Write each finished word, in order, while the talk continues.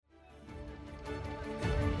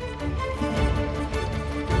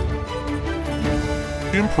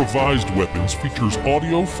Improvised Weapons features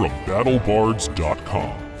audio from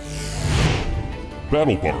BattleBards.com.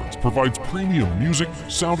 BattleBards provides premium music,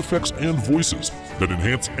 sound effects, and voices that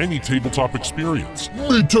enhance any tabletop experience.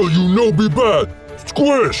 Me tell you no be bad.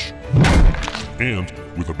 Squish! And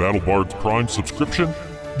with a BattleBards Prime subscription,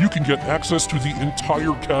 you can get access to the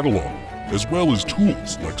entire catalog, as well as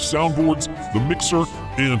tools like soundboards, the mixer,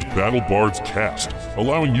 and BattleBards Cast,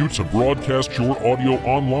 allowing you to broadcast your audio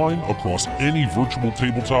online across any virtual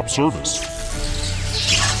tabletop service.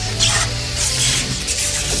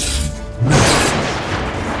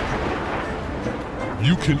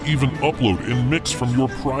 You can even upload and mix from your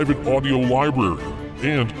private audio library.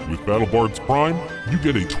 And with BattleBards Prime, you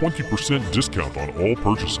get a 20% discount on all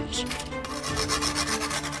purchases.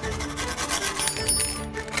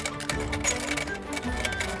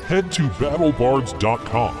 Head to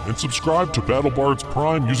BattleBards.com and subscribe to BattleBards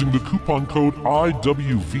Prime using the coupon code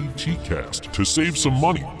IWVTcast to save some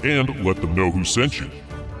money and let them know who sent you.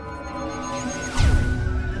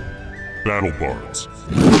 BattleBards.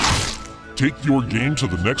 Take your game to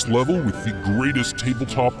the next level with the greatest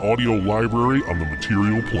tabletop audio library on the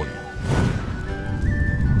material plane.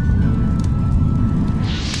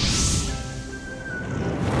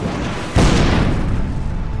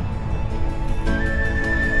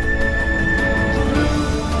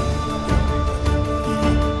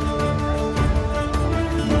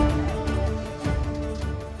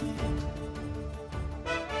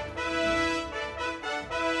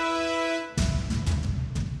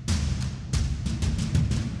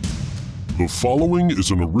 The following is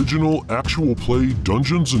an original actual play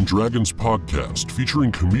Dungeons & Dragons podcast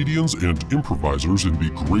featuring comedians and improvisers in the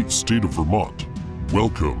great state of Vermont.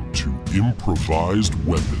 Welcome to Improvised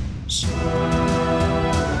Weapons.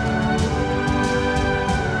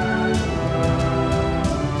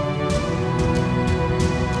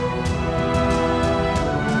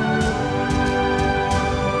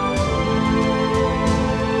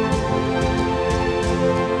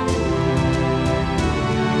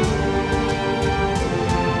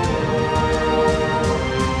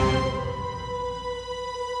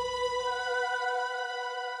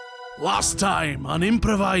 Last time on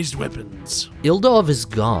Improvised Weapons. Ildov is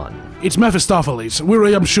gone. It's Mephistopheles.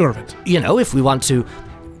 I am sure of it. You know, if we want to...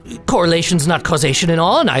 Correlation's not causation and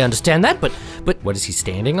all, and I understand that, but what is he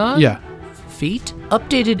standing on? Yeah. Feet?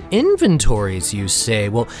 Updated inventories, you say.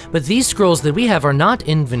 Well, but these scrolls that we have are not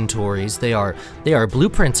inventories. They are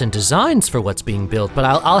blueprints and designs for what's being built, but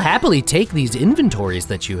I'll happily take these inventories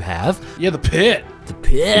that you have. Yeah, the pit. The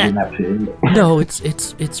pit? No,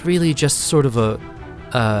 it's really just sort of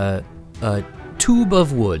a tube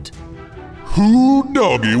of wood. Hoo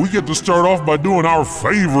doggy, we get to start off by doing our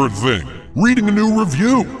favorite thing, reading a new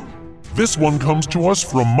review. This one comes to us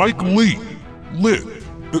from Mike Lee,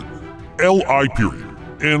 L-I period,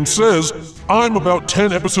 and says, I'm about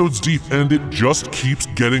 10 episodes deep and it just keeps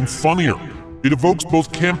getting funnier. It evokes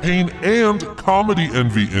both campaign and comedy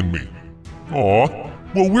envy in me. Aw,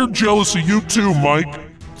 well we're jealous of you too, Mike,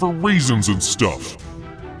 for reasons and stuff.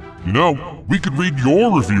 You know, we could read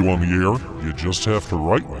your review on the air, you just have to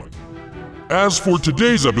write one. As for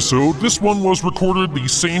today's episode, this one was recorded the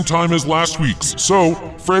same time as last week's, so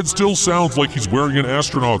Fred still sounds like he's wearing an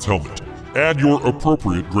astronaut's helmet. Add your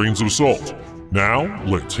appropriate grains of salt. Now,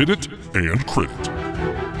 let's hit it and crit it.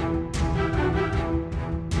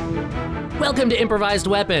 Welcome to Improvised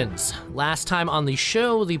Weapons. Last time on the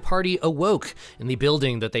show, the party awoke in the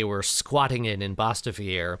building that they were squatting in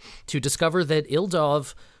Bastavier to discover that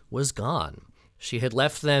Ildov was gone. She had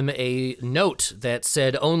left them a note that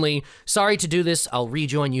said only, sorry to do this, I'll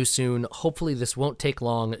rejoin you soon, hopefully this won't take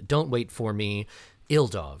long, don't wait for me,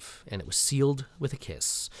 Ildov, and it was sealed with a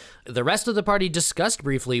kiss. The rest of the party discussed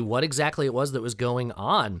briefly what exactly it was that was going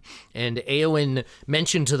on, and Eowyn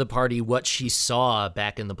mentioned to the party what she saw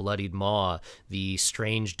back in the Bloodied Maw, the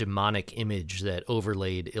strange demonic image that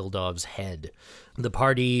overlaid Ildov's head. The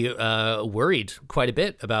party worried quite a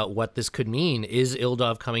bit about what this could mean. Is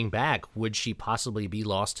Ildov coming back? Would she possibly be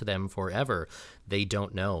lost to them forever? They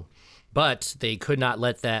don't know. But they could not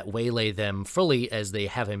let that waylay them fully, as they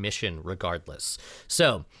have a mission regardless.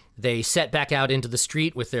 So they set back out into the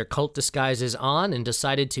street with their cult disguises on and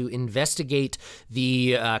decided to investigate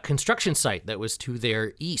the construction site that was to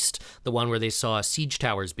their east, the one where they saw siege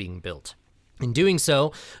towers being built. In doing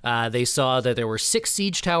so, they saw that there were 6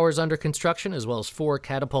 siege towers under construction, as well as 4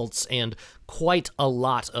 catapults, and quite a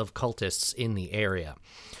lot of cultists in the area,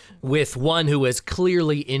 with one who was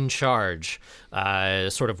clearly in charge,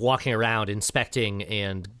 sort of walking around, inspecting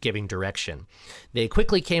and giving direction. They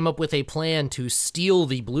quickly came up with a plan to steal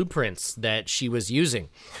the blueprints that she was using.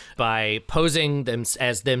 By posing them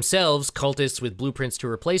as themselves cultists with blueprints to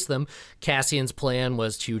replace them, Cassian's plan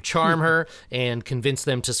was to charm her and convince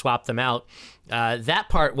them to swap them out. That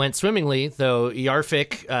part went swimmingly, though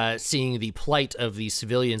Yarfik, seeing the plight of the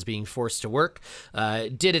civilians being forced to work,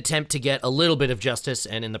 did attempt to get a little bit of justice,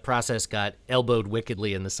 and in the process got elbowed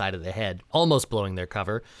wickedly in the side of the head, almost blowing their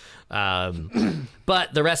cover.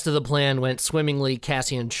 But the rest of the plan went swimmingly.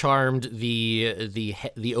 Cassian charmed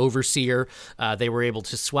the overseer. They were able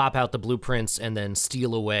to swap out the blueprints and then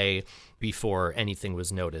steal away before anything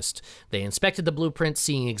was noticed. They inspected the blueprints,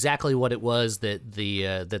 seeing exactly what it was that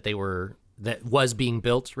was being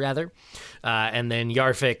built, rather. And then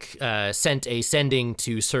Yarfik sent a sending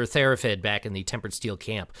to Sir Therafed back in the Tempered Steel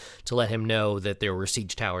camp to let him know that there were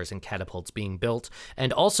siege towers and catapults being built,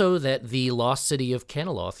 and also that the lost city of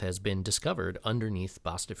Caneloth has been discovered underneath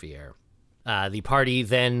Bastafier. The party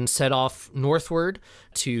then set off northward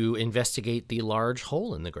to investigate the large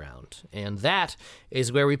hole in the ground, and that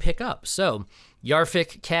is where we pick up. So,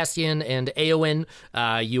 Yarfik, Cassian, and Eowyn,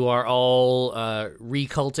 you are all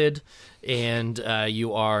reculted, and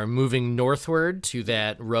you are moving northward to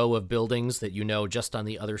that row of buildings that you know just on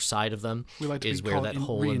the other side of them is where that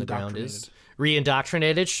hole in the ground is.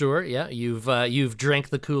 Reindoctrinated, sure, yeah. You've drank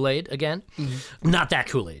the Kool-Aid again. Mm-hmm. Not that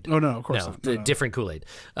Kool-Aid. Oh, no, of course not. No. Different Kool-Aid.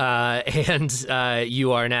 And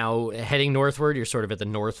you are now heading northward. You're sort of at the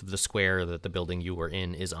north of the square that the building you were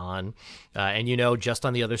in is on. And you know just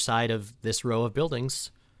on the other side of this row of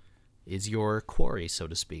buildings is your quarry, so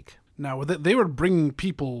to speak. Now, they were bringing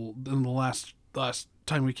people in the last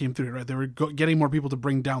time we came through, right? They were getting more people to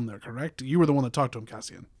bring down there, correct? You were the one that talked to him,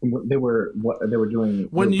 Cassian. They were doing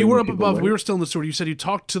when you were up above. We were still in the sewer. You said you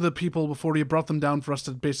talked to the people before you brought them down for us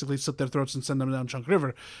to basically slit their throats and send them down Chunk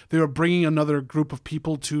River. They were bringing another group of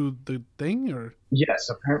people to the thing, or yes,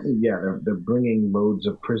 apparently, yeah. They're bringing loads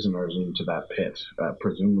of prisoners into that pit.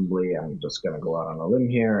 Presumably, I'm just going to go out on a limb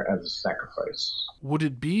here, as a sacrifice. Would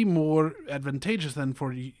it be more advantageous then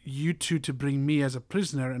for you two to bring me as a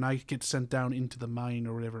prisoner and I get sent down into the mine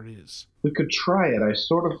or whatever it is? We could try it. I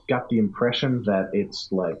sort of got the impression that it's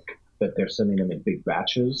like that they're sending them in big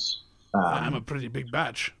batches. I'm a pretty big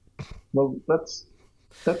batch. Well, that's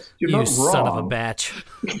you're you not wrong. Son of a batch.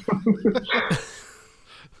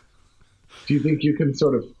 Do you think you can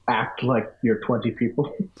sort of act like you're 20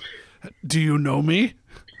 people? Do you know me?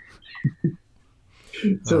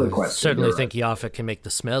 Silly question. Certainly think Yarfik can make the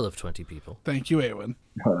smell of 20 people. Thank you, Eowyn.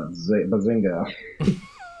 Bazinga.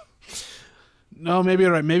 No, maybe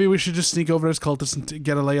you're right. Maybe we should just sneak over as cultists and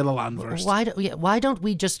get a lay of the land first. Why don't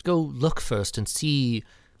we just go look first and see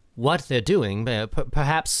what they're doing?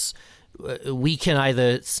 Perhaps we can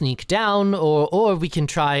either sneak down or we can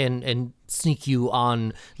try and sneak you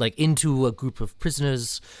on, like, into a group of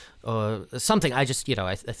prisoners or something. I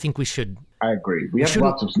think we should... I agree. We have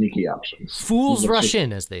lots of sneaky options. Fools rush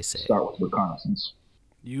in, as they say. Start with reconnaissance.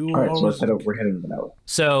 All right, so let's head over. We're heading to the alley.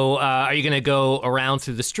 So, are you going to go around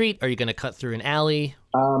through the street? Are you going to cut through an alley?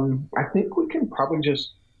 I think we can probably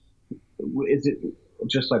just... Is it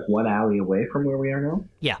just like one alley away from where we are now?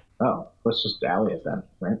 Yeah. Oh, let's just alley it then,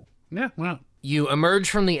 right? Yeah, well. You emerge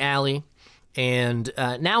from the alley, and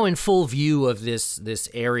now in full view of this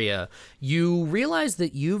area, you realize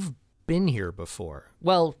that you've been here before.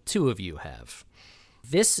 Well, 2 of you have.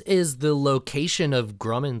 This is the location of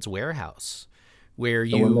Grumman's warehouse, where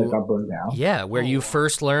the one that got burned down? Yeah, where you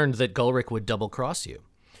first learned that Gulric would double-cross you.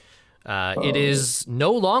 It is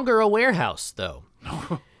no longer a warehouse, though.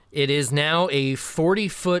 It is now a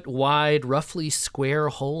 40-foot wide, roughly square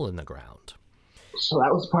hole in the ground. So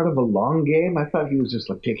that was part of a long game? I thought he was just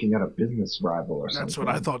like taking out a business rival or something. That's what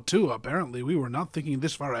I thought too. Apparently, we were not thinking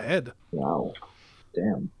this far ahead. Wow.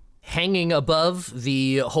 Damn. Hanging above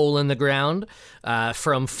the hole in the ground,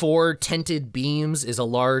 from 4 tented beams, is a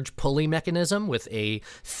large pulley mechanism with a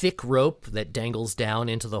thick rope that dangles down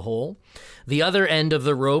into the hole. The other end of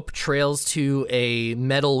the rope trails to a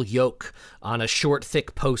metal yoke on a short,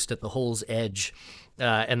 thick post at the hole's edge,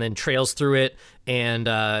 and then trails through it and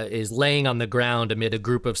is laying on the ground amid a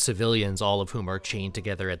group of civilians, all of whom are chained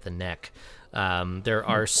together at the neck. There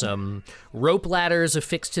are some rope ladders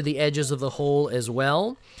affixed to the edges of the hole as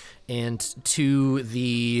well. And to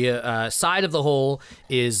the side of the hole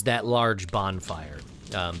is that large bonfire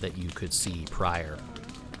that you could see prior.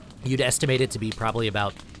 You'd estimate it to be probably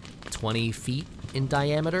about 20 feet in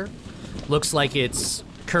diameter. Looks like it's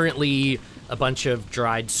currently a bunch of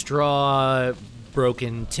dried straw,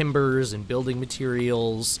 broken timbers and building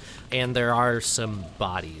materials, and there are some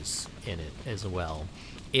bodies in it as well.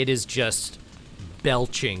 It is just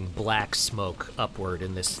belching black smoke upward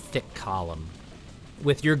in this thick column.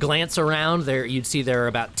 With your glance around there, you'd see there are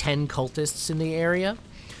about 10 cultists in the area.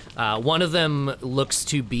 One of them looks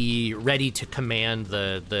to be ready to command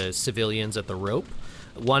the civilians at the rope.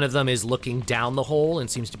 One of them is looking down the hole and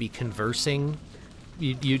seems to be conversing,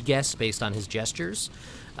 you'd guess, based on his gestures.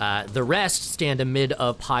 The rest stand amid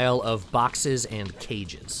a pile of boxes and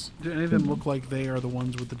cages. Do any of them look like they are the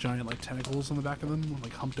ones with the giant like tentacles on the back of them,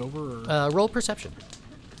 like humped over? Or? Roll perception.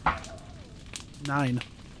 9.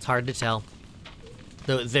 It's hard to tell.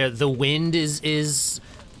 The wind is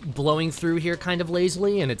blowing through here kind of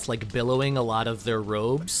lazily, and it's like billowing a lot of their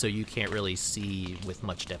robes, so you can't really see with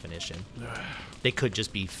much definition. They could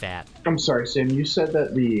just be fat. I'm sorry, Sam. You said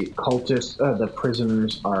that the cultists, the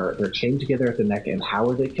prisoners, they're chained together at the neck, and how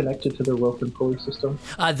are they connected to the rope and pulley system?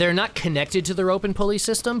 They're not connected to the rope and pulley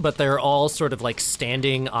system, but they're all sort of like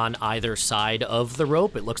standing on either side of the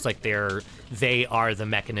rope. It looks like they are the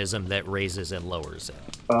mechanism that raises and lowers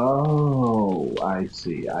it. Oh, I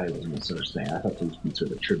see. I was misunderstanding. I thought these were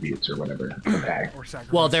sort of tributes or whatever. Okay.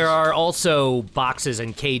 Well, there are also boxes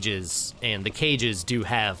and cages, and the cages do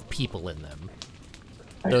have people in them.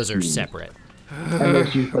 Those are separate.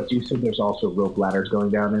 But you said there's also rope ladders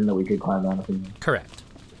going down in that we could climb down if we need. Correct.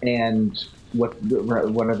 And what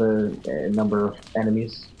are the number of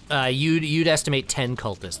enemies? You'd estimate 10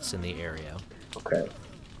 cultists in the area. Okay.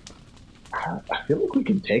 I feel like we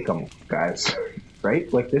can take them, guys.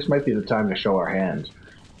 Right? Like, this might be the time to show our hand.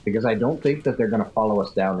 Because I don't think that they're going to follow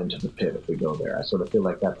us down into the pit if we go there. I sort of feel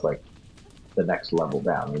like that's like the next level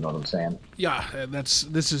down, you know what I'm saying? Yeah, this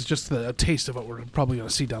is just a taste of what we're probably going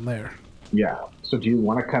to see down there. Yeah. So do you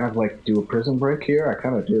want to kind of like do a prison break here? I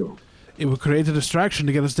kind of do. It would create a distraction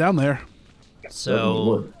to get us down there.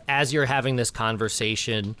 So as you're having this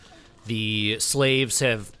conversation, the slaves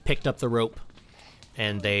have picked up the rope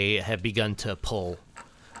and they have begun to pull.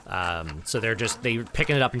 So they're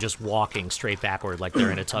picking it up and just walking straight backward like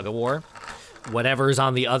they're in a tug of war. Whatever's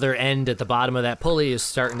on the other end at the bottom of that pulley is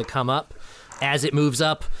starting to come up. As it moves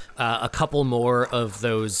up, a couple more of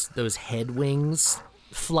those head wings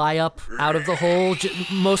fly up out of the hole.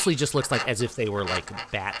 Mostly just looks like as if they were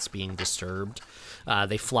like bats being disturbed.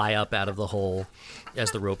 They fly up out of the hole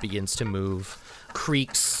as the rope begins to move.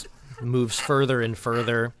 Creaks, moves further and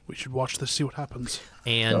further. We should watch this, see what happens.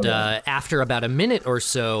 And after about a minute or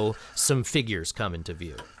so, some figures come into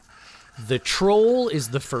view. The troll is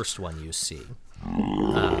the first one you see,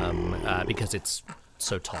 because it's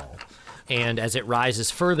so tall. And as it rises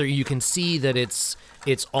further, you can see that it's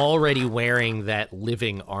already wearing that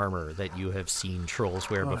living armor that you have seen trolls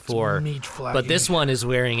wear before. Meat flagging. But this one is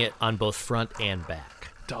wearing it on both front and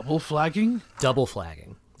back. Double flagging? Double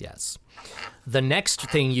flagging, yes. The next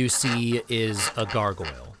thing you see is a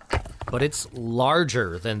gargoyle, but it's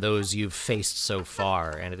larger than those you've faced so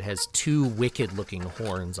far, and it has 2 wicked-looking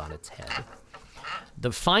horns on its head.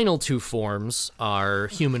 The final 2 forms are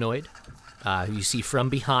humanoid, who you see from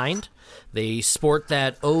behind. They sport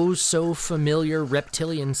that oh-so-familiar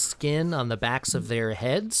reptilian skin on the backs of their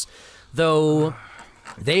heads, though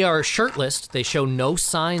they are shirtless. They show no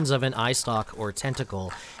signs of an eye stalk or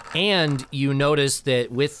tentacle. And you notice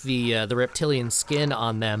that with the reptilian skin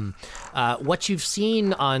on them, what you've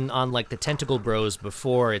seen on like the tentacle bros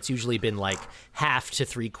before, it's usually been like half to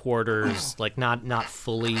 3/4, like not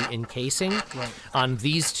fully encasing. Right. On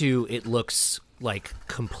these 2, it looks like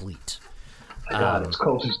complete. God, it's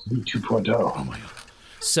called V 2.0. Oh my God.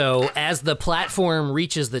 So as the platform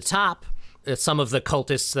reaches the top, some of the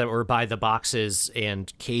cultists that were by the boxes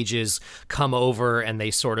and cages come over and they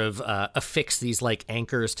sort of affix these like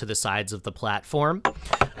anchors to the sides of the platform.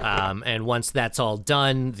 And once that's all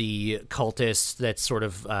done, the cultist that's sort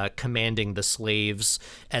of commanding the slaves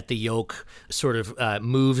at the yoke sort of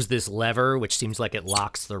moves this lever, which seems like it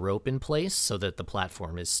locks the rope in place so that the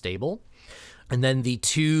platform is stable. And then the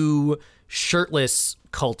 2 shirtless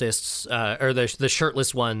cultists, or the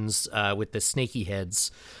shirtless ones with the snaky heads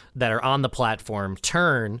that are on the platform,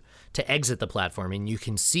 turn to exit the platform, and you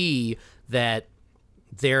can see that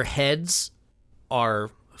their heads are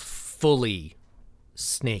fully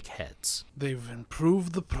snake heads. They've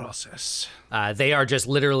improved the process. They are just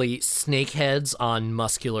literally snake heads on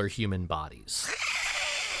muscular human bodies.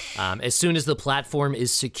 As soon as the platform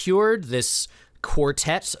is secured, this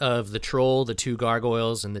quartet of the troll, the 2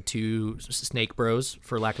 gargoyles, and the 2 snake bros,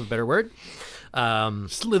 for lack of a better word,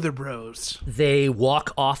 Slither bros. they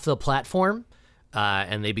walk off the platform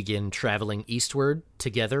and they begin traveling eastward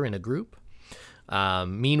together in a group.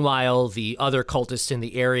 Meanwhile, the other cultists in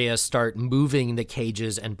the area start moving the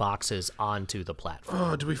cages and boxes onto the platform.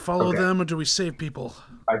 Oh, do we follow them or do we save people?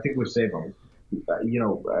 I think we save them.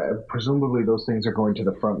 Presumably those things are going to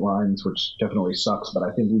the front lines, which definitely sucks, but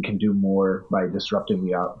I think we can do more by disrupting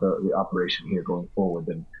the operation here going forward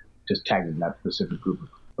than just tagging that specific group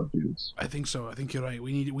of dudes. I think so. I think you're right.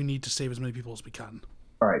 We need to save as many people as we can.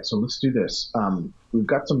 All right, so let's do this. We've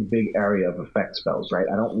got some big area of effect spells, right?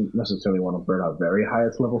 I don't necessarily want to burn out very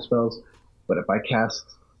highest level spells, but if I cast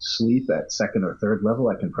Sleep at second or third level,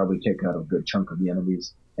 I can probably take out a good chunk of the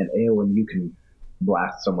enemies. And Eowyn, you can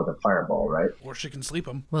blast some with a fireball, right? Or she can sleep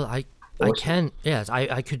them. Well, I can, yes,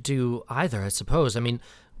 I could do either, I suppose. I mean,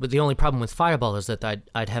 but the only problem with fireball is that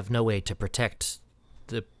I'd have no way to protect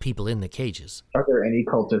the people in the cages. Are there any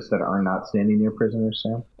cultists that are not standing near prisoners,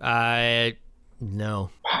 Sam? No.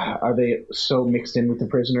 Are they so mixed in with the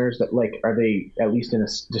prisoners that, are they at least in a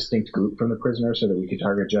distinct group from the prisoners so that we could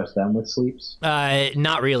target just them with sleeps?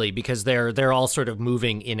 Not really, because they're all sort of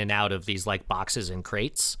moving in and out of these boxes and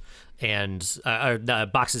crates, and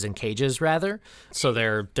boxes and cages rather.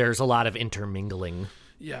 So there's a lot of intermingling.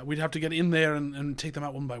 Yeah, we'd have to get in there and take them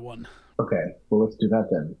out one by one. Okay, well let's do that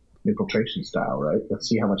then. Infiltration style, right? Let's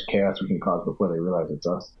see how much chaos we can cause before they realize it's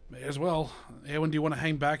us. May as well. Eowyn, do you want to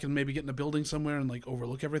hang back and maybe get in a building somewhere and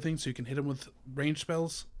overlook everything so you can hit them with range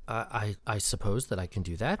spells? I suppose that I can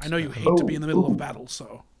do that. I know you hate to be in the middle of battle,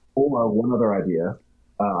 so. Or one other idea.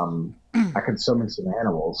 I could summon some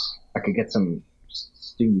animals. I could get some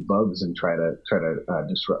stingy bugs and try to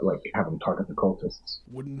disrupt, have them target the cultists.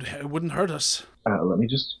 It wouldn't hurt us. Let me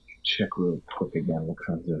just check real quick again what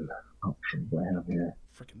kinds of options I have here.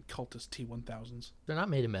 Freaking cultist T-1000s. They're not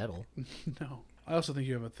made of metal. No. I also think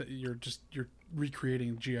you have you're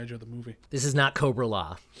recreating G.I. Joe the movie. This is not Cobra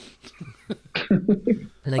Law.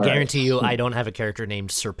 And I guarantee you I don't have a character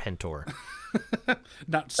named Serpentor.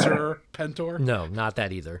 Not Sir Pentor? No, not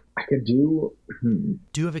that either. I could do...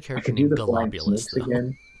 Do you have a character named Globulus, though?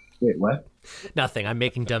 Again. Wait, what? Nothing. I'm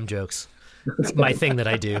making dumb jokes. It's my thing that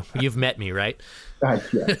I do. You've met me, right?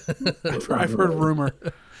 Yeah. I've heard rumor.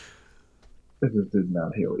 I did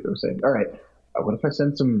not hear what you were saying. All right. What if I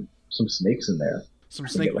send some snakes in there? Some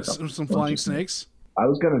flying snakes? I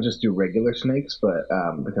was going to just do regular snakes, but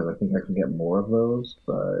because I think I can get more of those,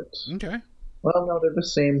 but... Okay. Well, no, they're the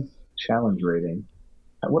same challenge rating.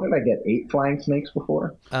 What did I get? 8 flying snakes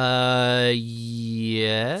before?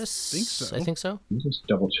 Yes. I think so. Let me just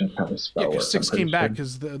double check how this spell works. 6 came back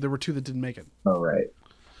because there were 2 that didn't make it. Oh, right.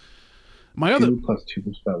 2 plus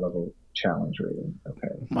 2 spell level challenge rating. Okay.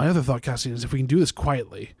 My other thought, Cassian, is if we can do this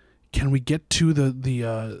quietly, can we get to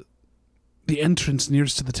the entrance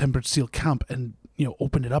nearest to the Tempered Steel camp and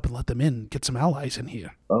open it up and let them in, get some allies in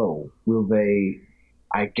here? Oh, will they?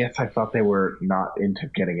 I guess I thought they were not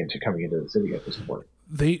coming into the city at this point.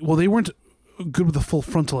 They weren't good with a full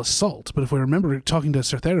frontal assault, but if we remember talking to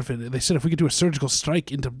Sir Therafin, they said if we could do a surgical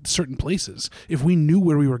strike into certain places, if we knew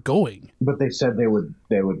where we were going. But they said they would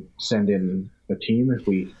send in a team if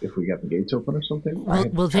we got the gates open or something.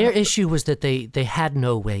 Well, their issue was that they had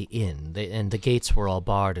no way in, and the gates were all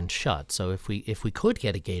barred and shut. So if we could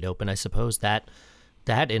get a gate open, I suppose that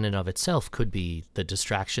in and of itself could be the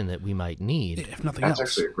distraction that we might need. If nothing else.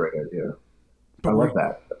 That's actually a great idea. I love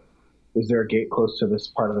that. Is there a gate close to this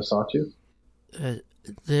part of the Sawtooth?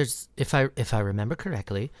 There's, if I remember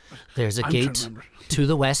correctly, there's a gate to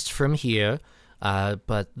the west from here,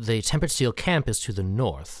 but the Tempered Steel camp is to the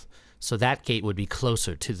north, so that gate would be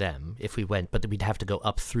closer to them if we went, but we'd have to go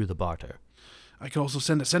up through the barter. I could also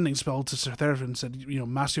send a sending spell to Sir Therafin and said,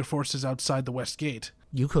 mass your forces outside the west gate.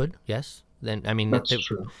 You could, yes. Then that's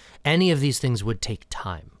true. Any of these things would take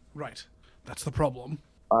time. Right. That's the problem.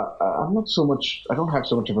 I don't have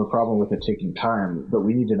so much of a problem with it taking time, but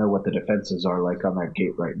we need to know what the defenses are like on that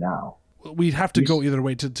gate right now. We'd have to go either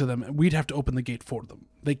way to them. We'd have to open the gate for them.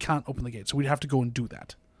 They can't open the gate, so we'd have to go and do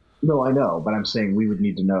that. No, I know, but I'm saying we would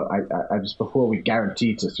need to know. I just, before we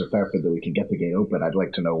guarantee to Sir Therafin that we can get the gate open, I'd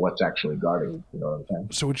like to know what's actually guarding. You know what I'm saying?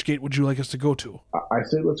 So which gate would you like us to go to? I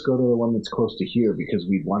say let's go to the one that's close to here, because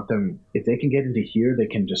we want them, if they can get into here, they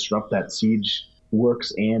can disrupt that siege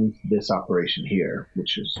works and this operation here,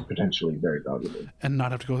 which is potentially very valuable. And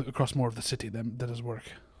not have to go across more of the city. That does work.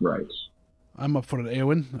 Right. I'm up for it.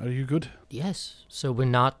 Eowyn, are you good? Yes. So we're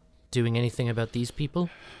not doing anything about these people?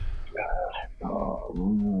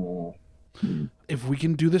 If we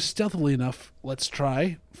can do this stealthily enough, let's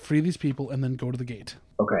try, free these people, and then go to the gate.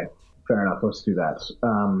 Okay, fair enough. Let's do that.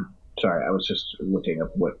 Sorry, I was just looking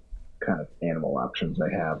up what kind of animal options I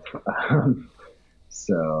have.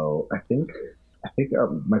 So I think I think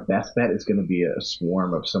my best bet is going to be a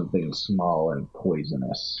swarm of something small and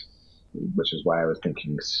poisonous, which is why I was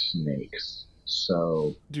thinking snakes.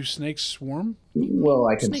 So, Do snakes swarm? well,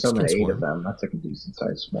 I can Snakes summon can 8 swarm. of them. That's like a decent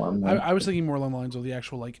sized swarm. I was thinking more along the lines of the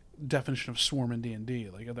actual like definition of swarm in D&D.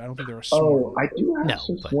 Like I don't think they're a swarm. Oh, I do have No,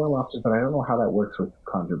 some but- swarm options, but I don't know how that works with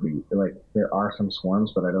conjure beast. Like, there are some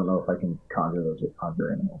swarms, but I don't know if I can conjure those with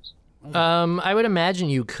conjure animals. I would imagine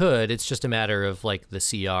you could. It's just a matter of like the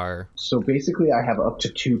CR. So basically, I have up to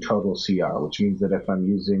 2 total CR, which means that if I'm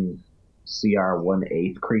using CR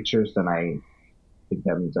 1/8 creatures, then I think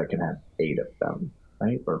that means I can have 8 of them,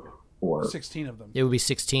 right? Or 4. 16 of them. It would be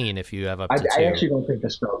 16 if you have up to I 2. actually don't think the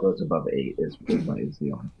spell goes above 8 is the only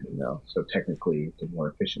thing, though. So technically, it's a more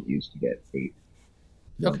efficient use to get 8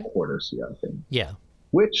 Okay. quarter CR thing. Yeah.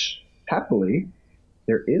 Which, happily,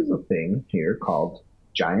 there is a thing here called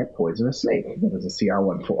Giant Poisonous Snake that is a CR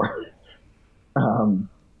 1/4.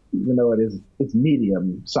 Even though it's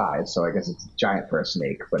medium size, so I guess it's giant for a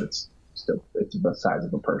snake, but it's the size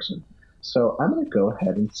of a person. So I'm going to go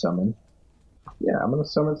ahead and summon. Yeah, I'm going to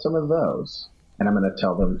summon some of those, and I'm going to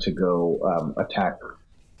tell them to go attack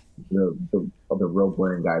the robe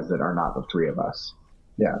wearing guys that are not the 3 of us.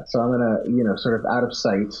 Yeah, so I'm going to sort of out of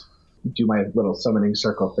sight do my little summoning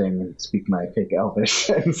circle thing and speak my fake Elvish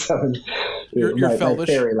and summon Your my Felvish?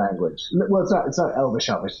 fairy language. Well, it's not Elvish.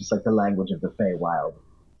 It's like the language of the Feywild,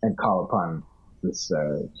 and call upon this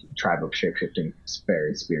tribe of shapeshifting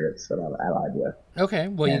fairy spirits that I'm allied with. Okay.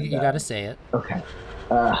 Well, And, you got to say it. Okay.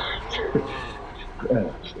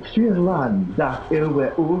 Firlan da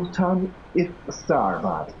ilwe ultan if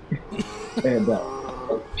starbat. And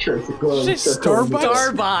sure, it's a glowing Did you say circle.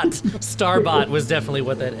 Starbucks? Starbot was definitely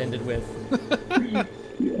what that ended with.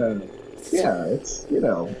 Yeah, it's the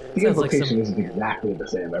Sounds like implication some- isn't exactly the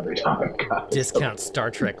same every time. Discount Star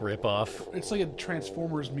Trek ripoff. It's like a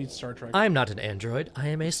Transformers meets Star Trek. I'm not an android. I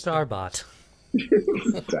am a Starbot.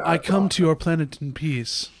 I come to your planet in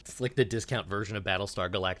peace. It's like the discount version of Battlestar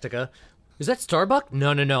Galactica. Is that Starbuck?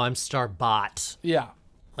 No. I'm Starbot. Yeah.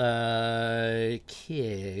 Okay.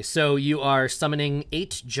 So you are summoning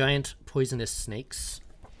 8 giant poisonous snakes.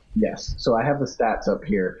 Yes. So I have the stats up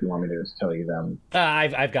here if you want me to just tell you them.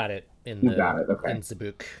 I've got it in You got it, okay. in the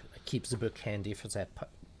book. I keep the book handy for that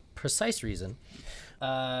precise reason.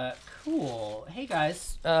 Cool. Hey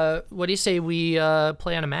guys, what do you say we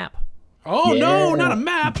play on a map? Oh no, Yeah. not a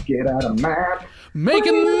map. Get out a map.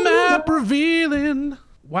 Making the map revealing.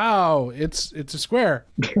 Wow, it's a square.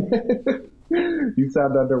 You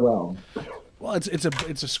sound underwhelmed. Well,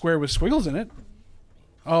 it's a square with squiggles in it.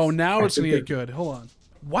 Oh, now it's gonna get good. Hold on.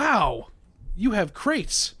 Wow, you have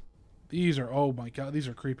crates. These are, oh my god, these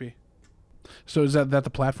are creepy. So is that the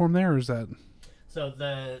platform there, or is that? So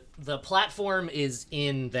the platform is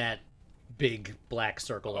in that big black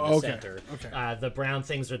circle in the Okay, center. okay. The brown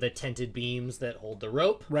things are the tented beams that hold the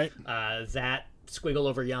rope. Right. That squiggle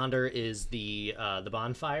over yonder is the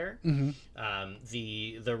bonfire. Mm-hmm.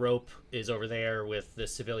 The rope is over there with the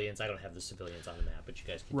civilians. I don't have the civilians on the map, but you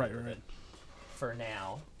guys can Right, deal with right. it for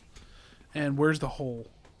now. And where's the hole?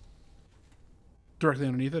 Directly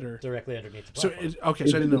underneath it, or? Directly underneath the So platform. okay,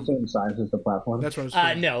 Is so I it didn't the know. same size as the platform? That's what I was.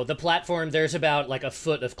 Thinking. No, the platform, there's about like a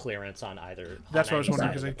foot of clearance on either. That's what I was on either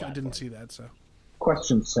wondering side because of I the didn't platform. see that. So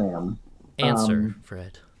Question, Sam. Answer,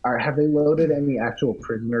 Fred. Have they loaded any actual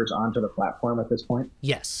prisoners onto the platform at this point?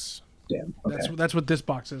 Yes. Damn. Okay. that's what this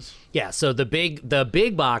box is. Yeah, so the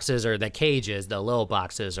big boxes are the cages, the little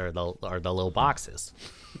boxes are the little boxes.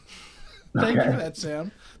 Thank you Okay. for that,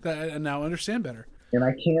 Sam. That I now understand better. And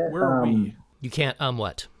I can't. Where are we? You can't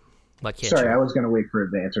what? What can't Sorry, you? I was going to wait for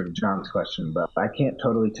the answer to John's question, but I can't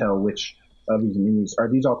totally tell which of these minis are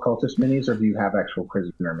these all cultist minis, or do you have actual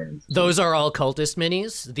prisoner minis? Those are all cultist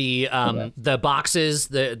minis. The boxes,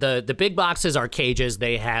 the big boxes are cages.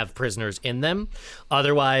 They have prisoners in them.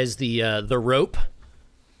 Otherwise, the rope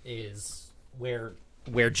is where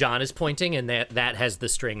John is pointing, and that has the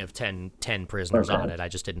string of 10 prisoners Okay. on it. I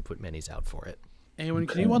just didn't put minis out for it. Anyone,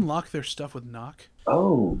 can you unlock their stuff with knock?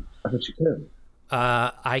 Oh, I bet you could.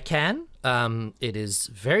 I can. It is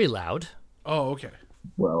very loud. Oh, okay.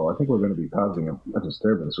 Well, I think we're going to be causing a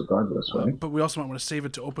disturbance regardless, right? But we also might want to save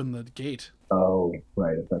it to open the gate. Oh,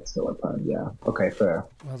 right. If that's still a time, yeah. Okay, fair.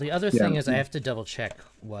 Well, the other thing is I have to double check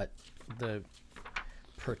what the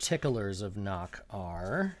particulars of knock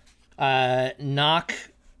are. Knock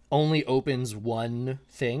only opens one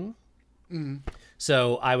thing.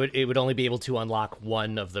 So it would only be able to unlock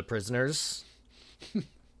one of the prisoners.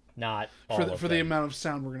 Not all For the amount of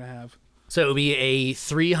sound we're gonna have. So it would be a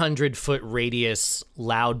 300-foot radius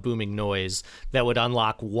loud booming noise that would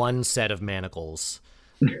unlock one set of manacles.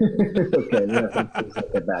 Okay, yeah, it's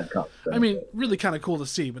like a bad cop. I mean, really kind of cool to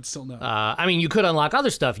see, but still no. I mean, you could unlock other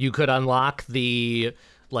stuff. You could unlock the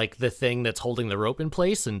thing that's holding the rope in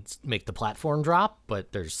place and make the platform drop,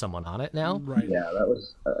 but there's someone on it now. Right. Yeah, I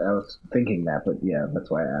was thinking that, but yeah,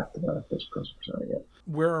 that's why I asked about this person. Yeah.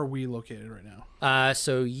 Where are we located right now?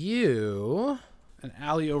 So you... An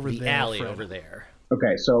alley over The there. alley Fred. over there.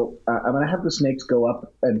 Okay, so I'm gonna have the snakes go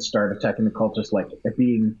up and start attacking the cultists, like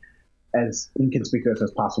being as inconspicuous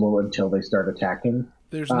as possible until they start attacking.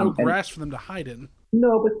 There's no grass for them to hide in.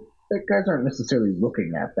 No, but the guys aren't necessarily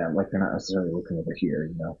looking at them. Like, they're not necessarily looking over here,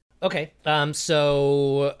 you know? Okay.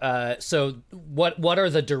 So what are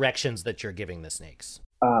the directions that you're giving the snakes?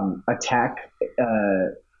 Attack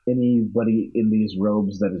anybody in these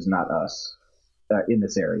robes that is not us in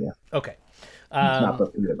this area. Okay. It's not the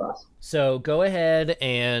three of us. So go ahead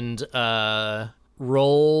and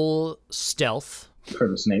roll stealth. For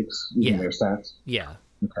the snakes, using their stats? Yeah.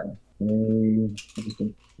 Okay.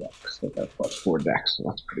 Dex. They got +4 Dex, so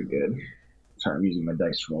that's pretty good. Sorry, I'm using my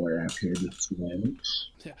dice roller app here.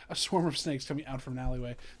 Yeah, a swarm of snakes coming out from an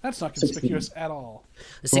alleyway. That's not conspicuous 16. at all.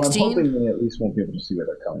 16? Well, I'm hoping they at least won't be able to see where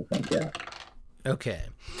they're coming from, yeah. Okay.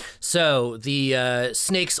 So the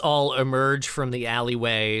snakes all emerge from the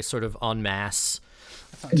alleyway sort of en masse.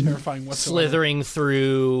 That's not terrifying whatsoever. Slithering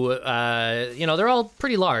through, they're all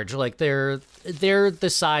pretty large. Like they're the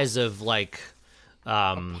size of like,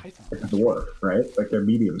 Python. Like a dwarf, right? Like they're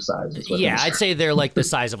medium sized. yeah, I'd say they're like the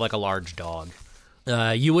size of like a large dog.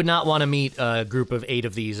 You would not want to meet a group of 8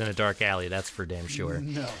 of these in a dark alley. That's for damn sure.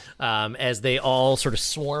 No. As they all sort of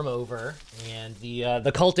swarm over, and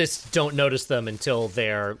the cultists don't notice them until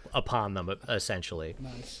they're upon them, essentially.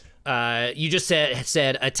 Nice. You just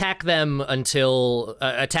said attack them until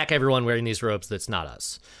attack everyone wearing these robes that's not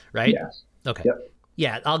us, right? Yes. Okay. Yep.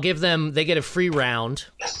 Yeah, I'll give them. They get a free round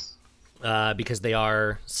because they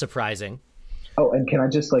are surprising. Oh, and can I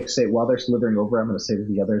just say while they're slithering over, I'm going to say to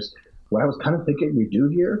the others, what I was kind of thinking we do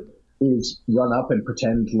here is run up and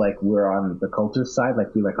pretend like we're on the cultist side,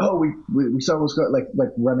 like be like, oh, we saw what's going,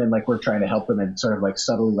 like run in like we're trying to help them and sort of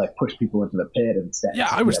subtly push people into the pit and stuff. Yeah,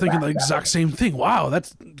 I was thinking the exact same thing. Wow,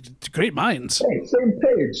 that's great minds. Hey, same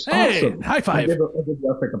page. Hey, awesome. high five. I give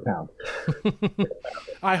Elfric a pound.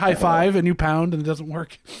 I high five and you pound and it doesn't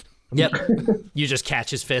work. Yep. You just catch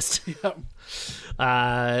his fist. Yep.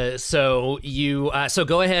 So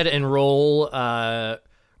go ahead and roll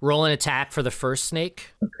an attack for the first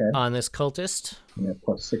snake on this cultist. Yeah,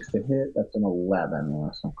 +6 to hit. That's an 11. Well,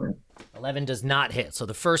 that's not great. 11 does not hit. So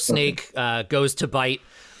the first snake goes to bite,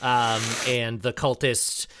 and the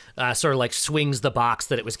cultist sort of swings the box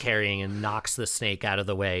that it was carrying and knocks the snake out of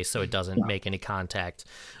the way so it doesn't make any contact.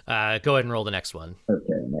 Go ahead and roll the next one.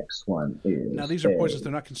 Okay, next one is... Now, these are poisons.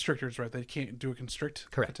 They're not constrictors, right? They can't do a constrict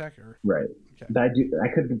attack? Or... Right. Okay. I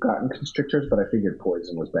could have gotten constrictors, but I figured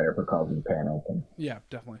poison was better for causing panic. Yeah,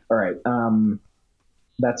 definitely. All right.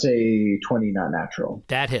 That's a 20, not natural.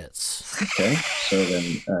 That hits. Okay. So then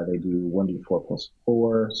they do 1d4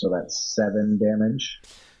 +4, so that's 7 damage.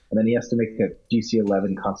 And then he has to make a DC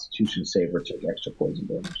 11 Constitution save or take extra poison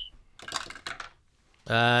damage.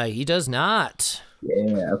 He does not.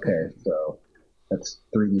 Yeah, okay. So that's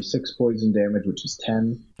 3d6 poison damage, which is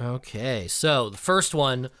 10. Okay, so the first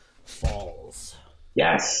one falls.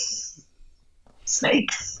 Yes!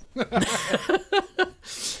 Snakes!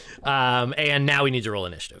 And now we need to roll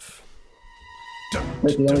initiative.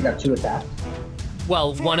 Wait, they only got 2 attacks?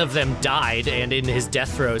 Well, one of them died, and in his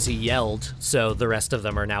death throes he yelled, so the rest of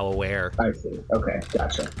them are now aware. I see. Okay,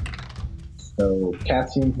 gotcha. So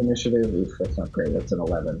Cassian's initiative, oof, that's not great. That's an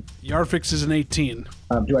 11. Yarfix is an 18.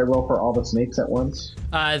 Do I roll for all the snakes at once?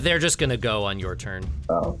 They're just going to go on your turn.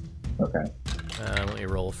 Oh, okay. Let me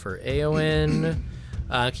roll for Eowyn.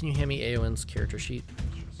 Can you hand me Eowyn's character sheet?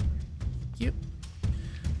 Yep.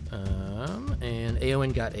 And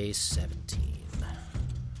Eowyn got a 17.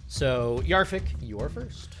 So, Yarfik, you're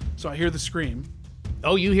first. So I hear the scream.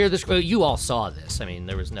 Oh, you hear this? You all saw this. I mean,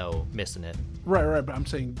 there was no missing it. Right, but I'm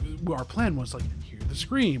saying our plan was hear the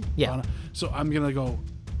scream. Yeah. So I'm going to go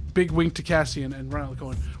big wink to Cassian and run out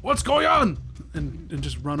going, what's going on? And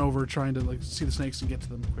just run over trying to see the snakes and get to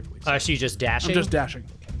them quickly. So She's just dashing? I'm just dashing.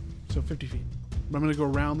 So 50 feet. But I'm going to go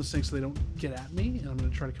around the snakes so they don't get at me, and I'm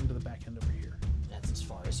going to try to come to the back end over here. That's as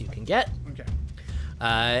far as you can get. Okay.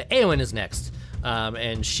 Eowyn is next.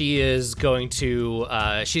 And she is going to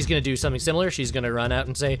do something similar. She's going to run out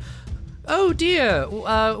and say, "Oh dear,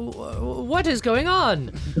 what is going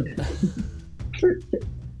on?"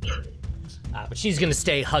 But she's going to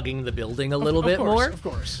stay hugging the building a little bit more. Of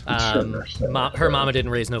course. Her mama didn't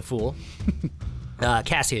raise no fool.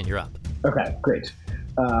 Cassian, you're up. Okay, great.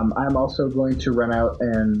 I'm also going to run out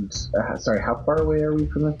and... sorry, how far away are we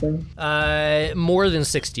from the thing? More than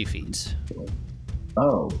 60 feet.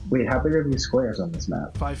 Oh, wait, how big are these squares on this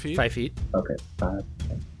map? 5 feet. 5 feet. Okay, 5,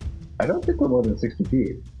 10. I don't think we're more than 60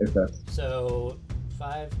 feet, if that's... So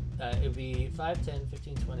 5, it would be 5, 10,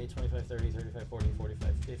 15, 20, 25, 30, 35, 40,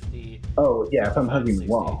 45, 50. Oh, yeah, if I'm hugging 60.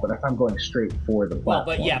 the wall, but if I'm going straight for the platform...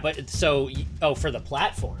 Well, but yeah, but so, for the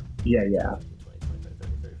platform. Yeah. 20, 25,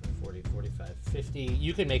 30, 35, 40, 45, 50.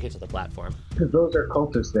 You can make it to the platform. Because those are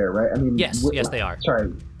cultists there, right? I mean... Yes, they are.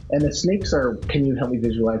 Sorry. And the snakes are... Can you help me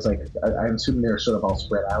visualize, like, I'm assuming they're sort of all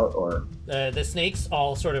spread out, or... The snakes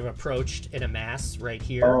all sort of approached in a mass right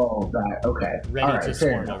here. Oh, that, okay. Ready all right, to fair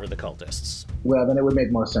swarm enough. over the cultists. Well, then it would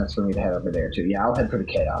make more sense for me to head over there, too. Yeah, I'll head for the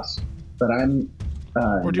chaos. But I'm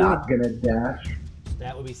not going to dash.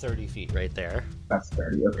 That would be 30 feet right there. That's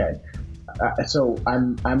 30, okay. So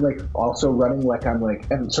I'm like also running like I'm like,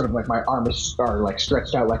 and sort of like my arms are like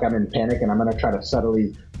stretched out like I'm in panic, and I'm going to try to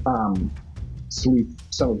subtly sweep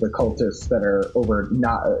some of the cultists that are over,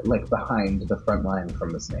 not like behind the front line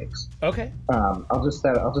from the snakes. Okay. I'll just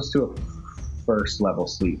do a first level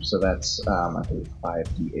sweep. So that's I think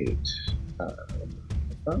 5d8.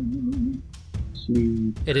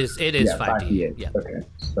 Sweep. It is Yeah, 5d8. Yeah. Okay.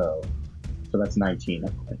 So that's 19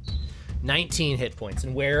 points. 19 hit points.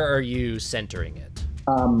 And where are you centering it?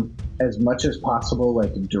 As much as possible,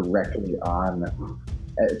 like directly on.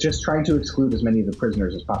 Just trying to exclude as many of the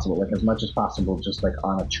prisoners as possible, like as much as possible, just like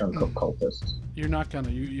on a chunk of cultists. You're not gonna.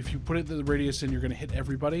 If you put it the radius in, you're gonna hit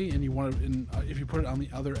everybody, and you want to. And if you put it on the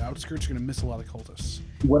other outskirts, you're gonna miss a lot of cultists.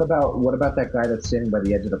 What about that guy that's standing by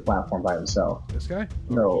the edge of the platform by himself? This guy?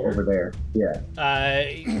 No, over there. Yeah.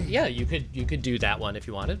 Yeah, you could do that one if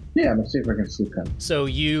you wanted. Yeah, I'm gonna see if I can sweep him. So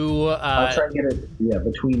you. I'll try and get it. Yeah,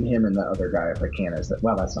 between him and the other guy if I can.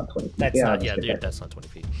 Well, that's not 20 feet. That's not. Yeah, that's not 20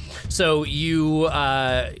 feet. So you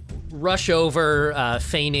rush over,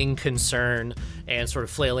 feigning concern and sort of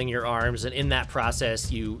flailing your arms, and in that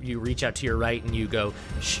process, you reach out to your right and you go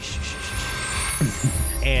shh, shh, shh,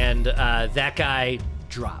 shh. And that guy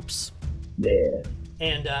drops. Yeah.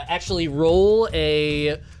 And actually roll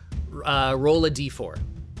a d4.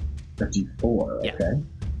 A d4. Yeah. Okay.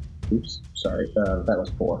 Oops. Sorry. That was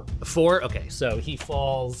 4. 4. Okay. So he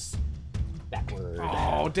falls backward.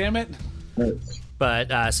 Oh, damn it!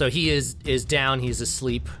 But so he is down. He's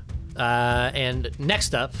asleep. And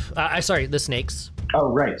next up, the snakes.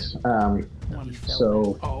 Oh, right.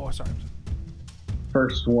 So Oh, sorry.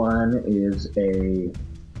 first one is a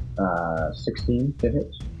 16 to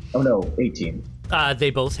hit. Oh no, 18. They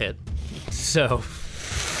both hit. So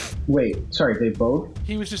Wait, sorry, they both?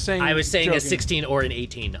 He was just saying. I was saying joking. a 16 or an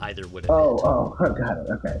 18 either would have hit. Oh, got it.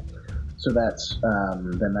 Okay. So that's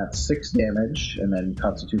then that's 6 damage, and then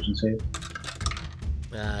Constitution save.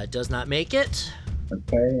 Does not make it.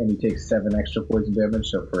 Okay, and he takes 7 extra poison damage,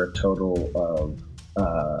 so for a total of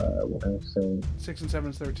what did I say? 6 and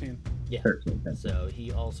 7 is 13. Yeah. 13. Then. So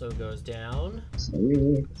he also goes down.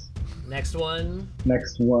 Sweet. Next one.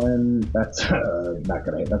 Next one, that's not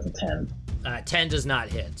gonna hit. That's a 10. 10 does not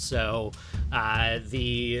hit. So that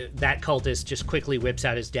cultist just quickly whips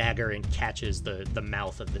out his dagger and catches the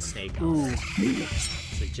mouth of the snake. Ooh.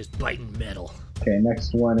 It's like just biting metal. Okay,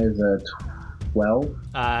 next one is a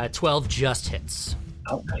 12. 12 just hits.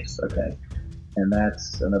 Oh, nice. Okay. And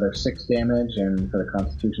that's another 6 damage, and for the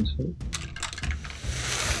Constitution save?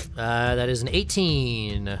 That is an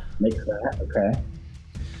 18. Makes that, okay.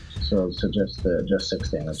 So just 6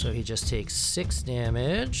 damage. So he just takes 6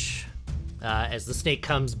 damage. As the snake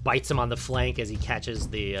comes, bites him on the flank as he catches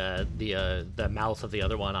the mouth of the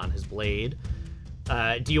other one on his blade.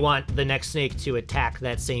 Do you want the next snake to attack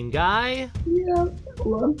that same guy? Yeah,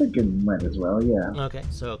 well, I'm thinking might as well, yeah. Okay,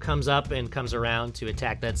 so it comes up and comes around to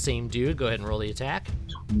attack that same dude. Go ahead and roll the attack.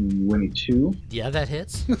 22. Yeah, that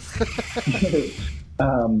hits.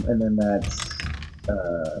 And then that's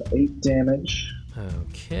 8 damage.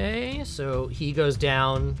 Okay, so he goes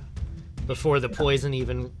down before the poison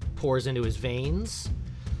even pours into his veins.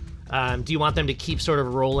 Do you want them to keep sort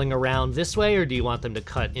of rolling around this way, or do you want them to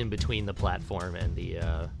cut in between the platform and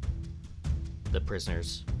the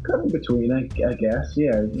prisoners? Cut in between, I guess.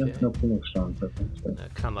 Yeah, okay. No strong preference.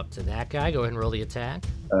 Come up to that guy. Go ahead and roll the attack.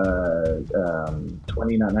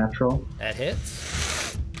 20, not natural. That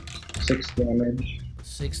hits. 6 damage.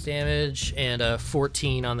 6 damage and a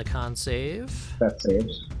 14 on the con save. That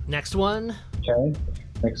saves. Next one. Okay.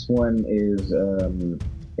 Next one is a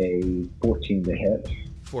 14 to hit.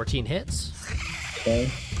 14 hits.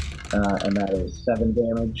 Okay. And that is 7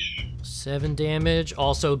 damage. 7 damage.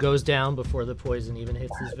 Also goes down before the poison even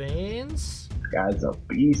hits his veins. This guy's a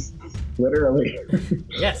beast. Literally.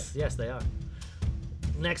 Yes, they are.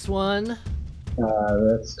 Next one.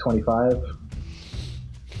 That's 25.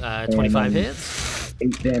 25 hits.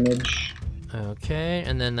 8 damage. Okay,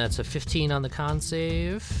 and then that's a 15 on the con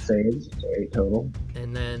save. Saves, so 8 total.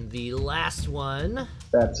 And then the last one.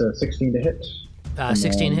 That's a 16 to hit.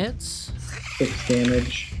 16 hits. 6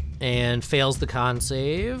 damage. And fails the con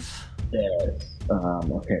save. Yes.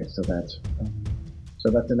 Okay, so that's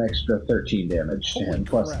an extra 13 damage, Holy and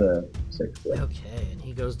plus crap. the 6. Yeah. Okay, and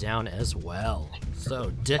he goes down as well.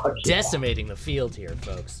 So decimating the field here,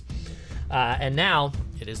 folks. And now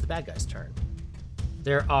it is the bad guy's turn.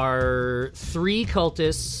 There are 4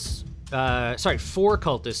 cultists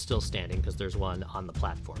still standing because there's one on the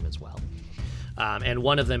platform as well. And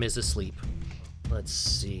one of them is asleep. Let's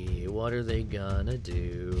see, what are they gonna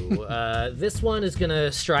do? This one is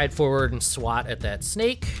gonna stride forward and swat at that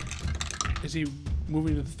snake. Is he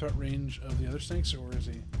moving to the threat range of the other snakes, or is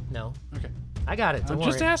he? No, Okay. I got it. Don't I'm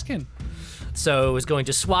worry. just asking. So it was going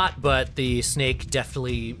to swat, but the snake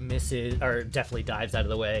definitely misses, or definitely dives out of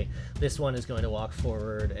the way. This one is going to walk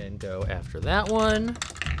forward and go after that one.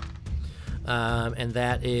 And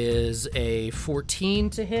that is a 14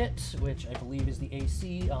 to hit, which I believe is the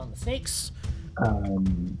AC on the snakes.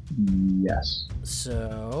 Yes.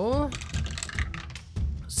 So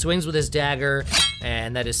swings with his dagger,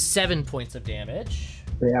 and that is 7 points of damage.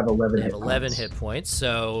 They have 11 They have hit 11 points. hit points,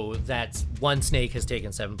 so that's one snake has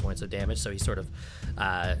taken 7 points of damage, so he sort of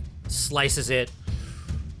slices it,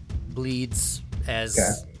 bleeds,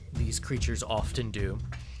 as these creatures often do.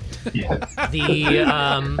 Yes. The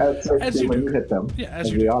That's As you when do. you hit them, Yeah, as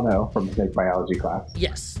as you we do. all know from snake biology class.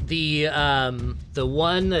 yes, the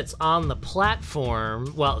one that's on the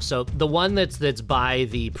platform. Well, so the one that's by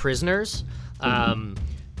the prisoners,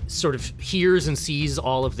 sort of hears and sees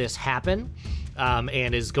all of this happen.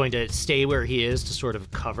 And is going to stay where he is to sort of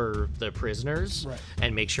cover the prisoners Right.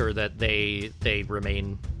 and make sure that they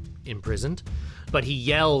remain imprisoned. But he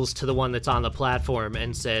yells to the one that's on the platform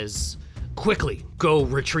and says, "Quickly, go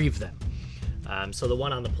retrieve them." So the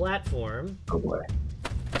one on the platform Oh boy.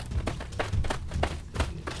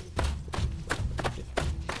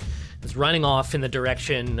 is running off in the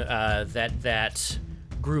direction that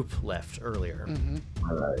group left earlier.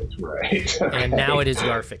 Right. And now it is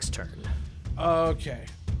Yarfik's turn. Okay.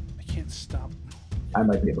 I can't stop. I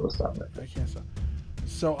might be able to stop it. I can't stop.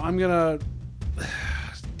 So I'm gonna.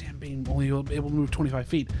 Damn, Bane only able to move 25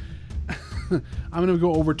 feet. I'm gonna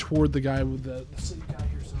go over toward the guy with the sleep guy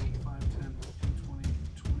here. So 5, 10, 15, 20,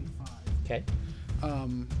 25. Okay.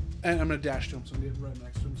 And I'm gonna dash to him. So I'm gonna get right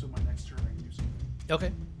next to him. So my next turn I can do something.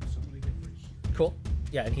 Okay. So I'm gonna get right here. Cool.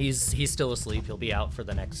 Yeah, and he's still asleep. He'll be out for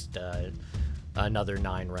the next another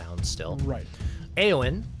 9 rounds still. Right.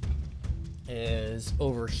 Eowyn is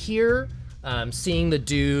over here, seeing the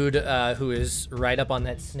dude who is right up on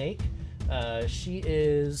that snake.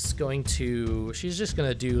 She's just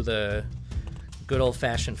gonna do the good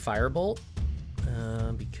old-fashioned firebolt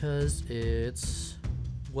because it's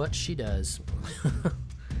what she does.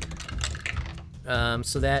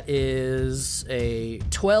 So that is a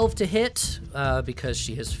 12 to hit because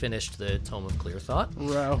she has finished the Tome of Clear Thought.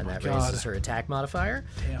 Oh And my that God. raises her attack modifier.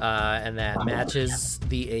 Damn. And that matches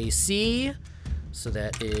the AC. So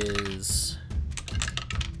that is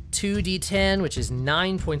 2d10, which is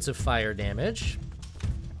 9 points of fire damage.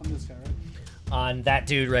 On this guy, right? On that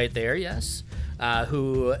dude right there, yes.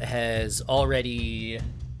 Who has already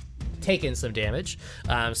taken some damage.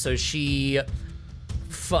 So she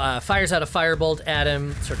fires out a firebolt at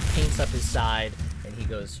him, sort of paints up his side, and he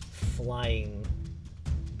goes flying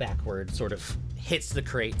backward, sort of hits the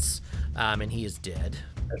crates, and he is dead.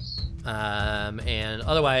 Yes. And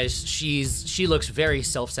otherwise, she looks very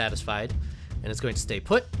self-satisfied, and is going to stay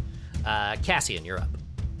put. Cassian, you're up.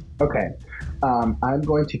 Okay. I'm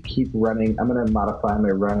going to keep running. I'm going to modify my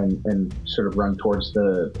run and sort of run towards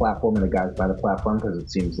the platform and the guys by the platform because it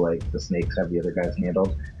seems like the snakes have the other guys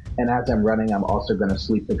handled. And as I'm running, I'm also going to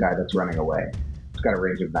sleep the guy that's running away. It's got a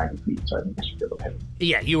range of 90 feet, so I think I should be able to hit him.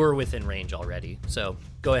 Yeah, you were within range already, so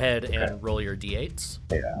go ahead and roll your d8s.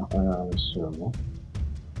 Yeah.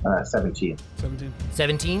 17. 17.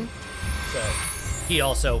 17. So he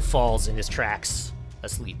also falls in his tracks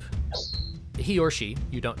asleep. He or she,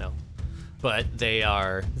 you don't know, but they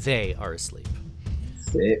are asleep.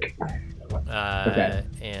 Sick. Okay.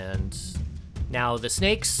 And now the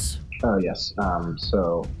snakes. Oh, yes.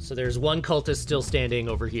 So, there's one cultist still standing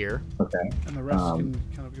over here. okay. And the rest can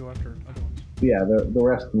kind of go after other ones. Yeah, the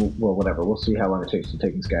rest, well, whatever. We'll see how long it takes to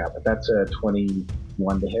take this guy out. But that's a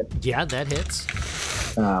 21 to hit. Yeah, that hits.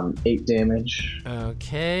 8 damage.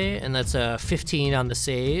 Okay, and that's a 15 on the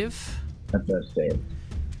save. That does save.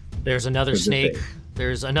 There's another Good to snake. save.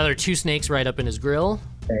 There's another 2 snakes right up in his grill.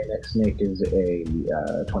 Okay, next snake is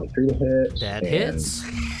a 23 to hit. That and hits.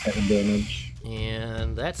 7 damage.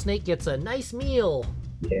 And that snake gets a nice meal.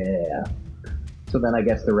 Yeah. So then I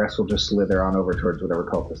guess the rest will just slither on over towards whatever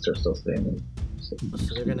cultists are still standing. So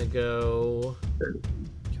they're gonna go...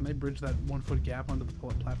 Can they bridge that 1 foot gap onto the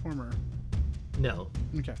platform, or? No.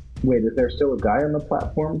 Okay. Wait, is there still a guy on the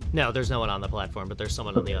platform? No, there's no one on the platform, but there's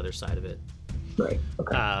someone on the other side of it. Right,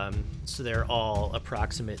 okay. So they're all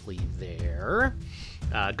approximately there,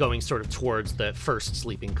 going sort of towards the first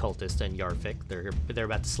sleeping cultist and Yarvik. They're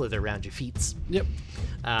about to slither around your feet. Yep.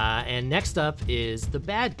 And next up is the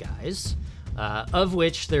bad guys, of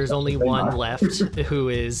which there's only one left who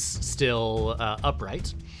is still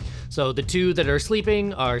upright. So the two that are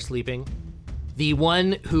sleeping are sleeping. The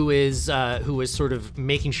one who is sort of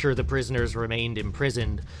making sure the prisoners remained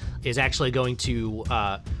imprisoned is actually going to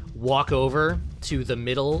walk over to the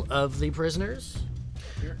middle of the prisoners.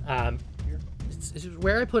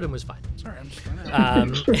 Where I put him was fine. Sorry, I'm just trying to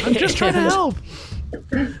help. I'm just trying to help.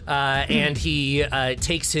 And he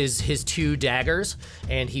takes his two daggers,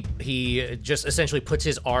 and he just essentially puts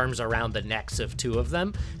his arms around the necks of two of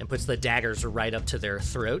them and puts the daggers right up to their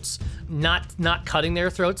throats, not cutting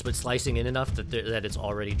their throats, but slicing in enough that it's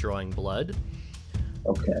already drawing blood.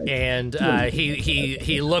 Okay. And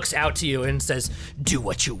he looks out to you and says, "Do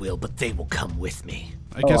what you will, but they will come with me."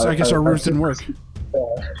 I guess our ruse didn't work.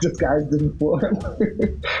 Disguise didn't fool him.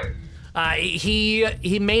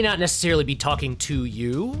 He may not necessarily be talking to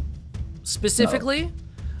you specifically,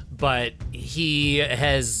 but he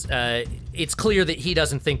has. It's clear that he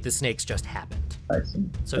doesn't think the snakes just happened. I see.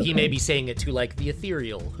 So he may be saying it to like the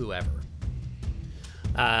ethereal whoever.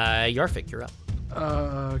 Yarvik, you're up.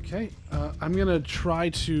 Okay. I'm gonna try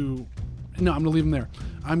to. No, I'm gonna leave him there.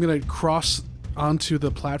 I'm gonna cross onto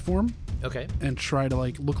the platform Okay. and try to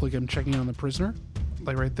look like I'm checking on the prisoner,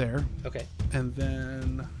 like right there, Okay. and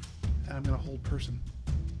then I'm gonna hold person.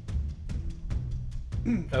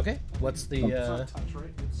 Okay. What's the? It's not touch,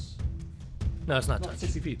 right? It's No, it's not not touch.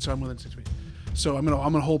 60 feet, so I'm within 6 feet. So I'm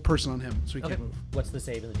gonna hold person on him, so he Okay. can't move. What's the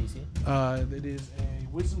save in the DC? It is a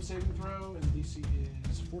wisdom saving throw, and DC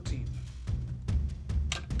is 14.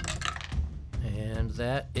 And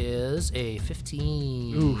that is a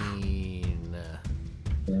 15.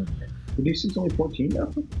 The DC's only 14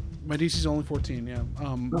 now? My DC's only 14, yeah.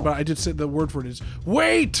 But I did say the word for it is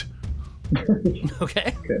wait.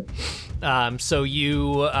 Okay. Okay. So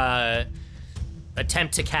you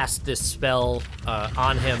attempt to cast this spell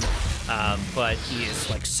on him, but he is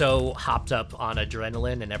so hopped up on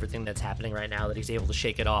adrenaline and everything that's happening right now that he's able to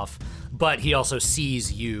shake it off. But he also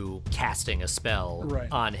sees you casting a spell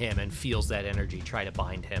on him and feels that energy try to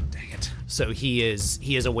bind him. Dang it. So he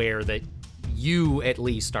is aware that you at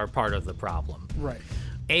least are part of the problem. Right.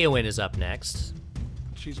 Eowyn is up next.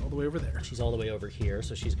 She's all the way over there. She's all the way over here,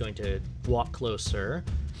 so she's going to walk closer.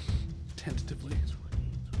 Tentatively.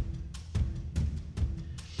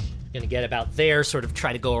 Gonna get about there, sort of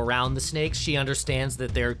try to go around the snakes. She understands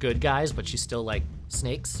that they're good guys, but she's still like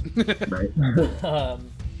snakes. Right.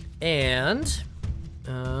 And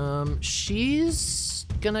she's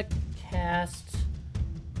gonna cast.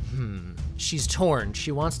 She's torn.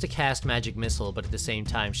 She wants to cast Magic Missile, but at the same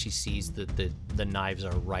time, she sees that the knives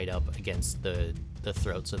are right up against the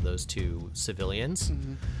throats of those two civilians,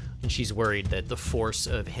 and she's worried that the force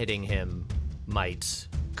of hitting him might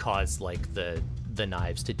cause the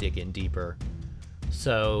knives to dig in deeper.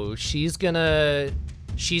 So she's gonna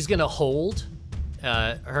hold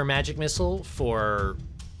her Magic Missile for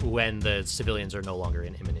when the civilians are no longer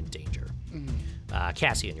in imminent danger.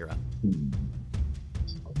 Cassian, you're up.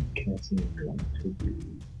 Cassian going to be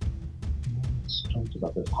stumped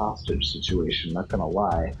about this hostage situation, not gonna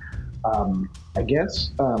lie. I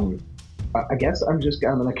guess I'm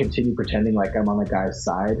gonna continue pretending like I'm on the guy's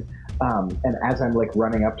side. And as I'm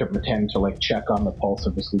running up to pretend to check on the pulse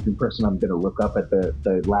of the sleeping person, I'm gonna look up at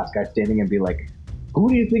the last guy standing and be like, "Who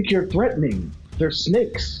do you think you're threatening? They're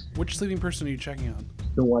snakes." Which sleeping person are you checking on?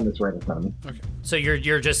 The one that's right in front of me. Okay. So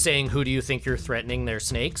you're just saying, who do you think you're threatening? They're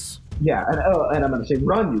snakes? Yeah, and I'm gonna say,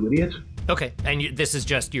 "Run, you idiot!" Okay, and you're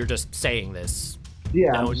just saying this.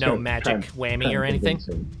 Yeah. No magic whammy or anything.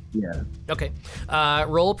 Yeah. Okay.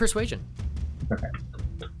 Roll persuasion. Okay.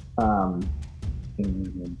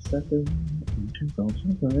 In 1 second.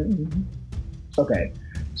 Okay.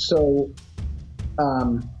 So,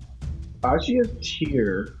 Ajia's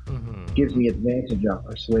tear gives me advantage on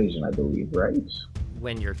persuasion, I believe, right?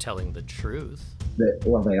 When you're telling the truth.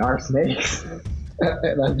 Well, they are snakes.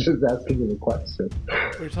 And I'm just asking you the question.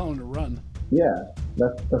 We're telling him to run. Yeah,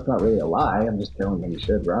 that's not really a lie. I'm just telling him he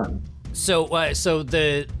should run. So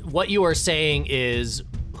what you are saying is,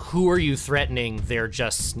 who are you threatening? They're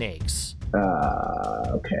just snakes.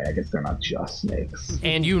 Okay, I guess they're not just snakes.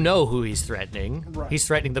 And you know who he's threatening. Right. He's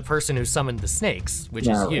threatening the person who summoned the snakes, which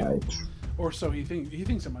is you. Right. Or so he thinks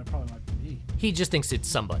it probably might be me. He just thinks it's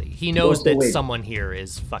somebody. He knows Well, that wait. someone here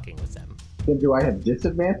is fucking with them. Then do I have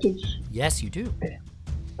disadvantage? Yes, you do.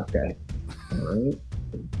 Okay. Alright.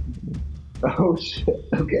 Oh shit.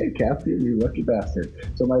 Okay, Cassian, you lucky bastard.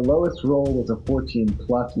 So my lowest roll was a 14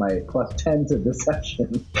 plus my plus 10 to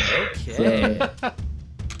deception. Okay.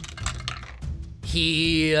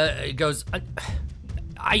 He goes,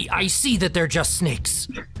 I see that they're just snakes.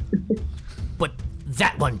 But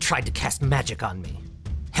that one tried to cast magic on me.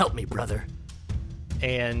 Help me, brother.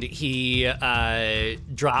 And he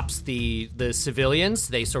drops the civilians.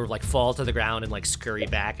 They sort of like fall to the ground and like scurry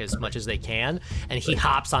back as much as they can. And he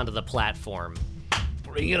hops onto the platform.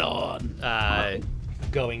 Bring it on.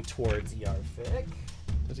 Going towards Yarfik.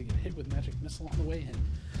 Does he get hit with magic missile on the way in?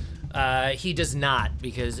 He does not,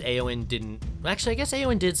 because Eowyn didn't... Actually, I guess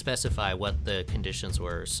Eowyn did specify what the conditions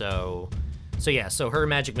were, so yeah, so her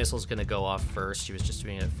magic missile's gonna go off first. She was just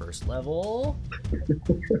doing it at first level.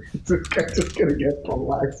 This guy's just gonna get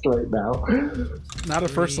relaxed right now. Not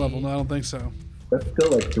at first level. No, I don't think so. That's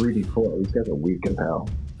still like 3d4. These guys are weak as hell.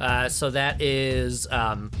 So that is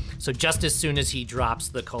so just as soon as he drops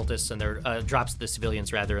the cultists and they're drops the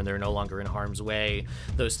civilians rather, and they're no longer in harm's way,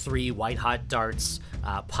 those 3 white hot darts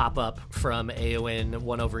pop up from Eowyn,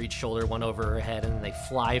 one over each shoulder, one over her head, and they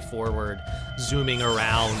fly forward, zooming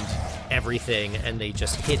around everything, and they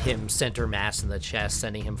just hit him center mass in the chest,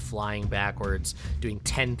 sending him flying backwards, doing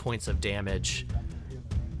 10 points of damage,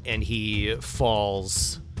 and he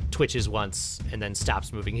falls. Twitches once and then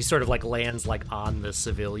stops moving. He sort of like lands like on the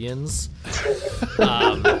civilians,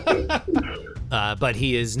 but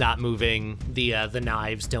he is not moving. The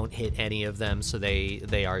knives don't hit any of them, so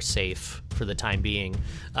they are safe for the time being.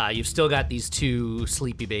 You've still got these 2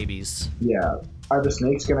 sleepy babies. Yeah. Are the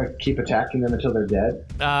snakes gonna keep attacking them until they're dead?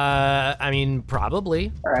 I mean,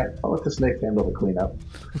 probably. All right, I'll let the snakes handle the cleanup.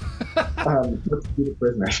 Let's do the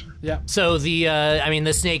prisoners. Yeah. So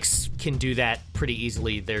the snakes can do that pretty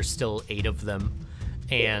easily. There's still 8 of them,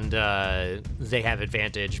 and they have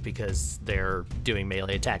advantage because they're doing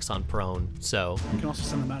melee attacks on prone. So You can also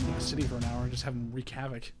send them out into the city for an hour and just have them wreak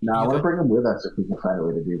havoc. No, we'll bring them with us if we can find a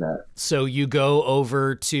way to do that. So you go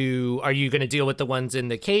over to, are you going to deal with the ones in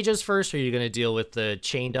the cages first, or are you going to deal with the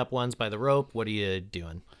chained up ones by the rope? What are you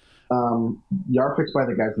doing? Yarfik's by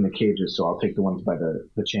the guys in the cages, so I'll take the ones by the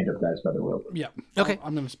chained up guys by the rope. Yeah. Okay.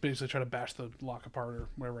 I'm gonna basically try to bash the lock apart or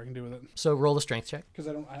whatever I can do with it, So roll a strength check. because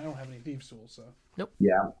I don't have any thieves tools. So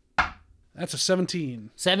Yeah. that's a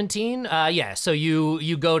 17. 17? Yeah, so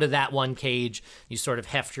you go to that one cage, you sort of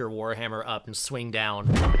heft your warhammer up and swing down,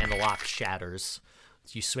 and the lock shatters.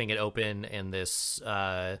 You swing it open, and this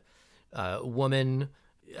woman,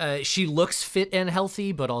 she looks fit and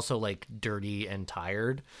healthy, but also like dirty and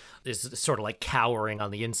tired, is sort of like cowering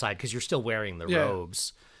on the inside because you're still wearing the Yeah.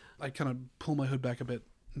 robes. I kind of pull my hood back a bit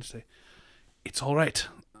and say, "It's all right.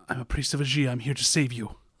 I'm a priest of Ajia. I'm here to save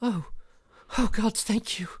you. Oh God,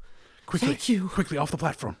 thank you. Quickly, Thank you. quickly, off the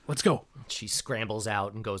platform. Let's go. She scrambles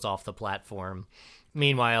out and goes off the platform.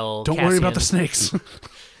 Meanwhile, Don't worry about the snakes."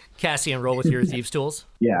 Cassian, roll with your thieves' tools.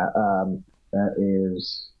 Yeah, that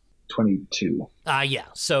is 22. Yeah.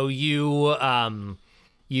 So you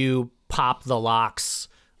pop the locks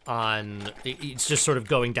on. It's just sort of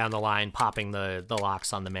going down the line, popping the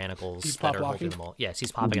locks on the manacles He's that pop are locking? holding them all. Yes,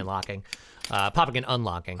 he's popping and locking, popping and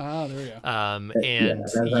unlocking. Ah, there we go. And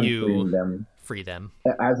as I'm freeing you them, free them.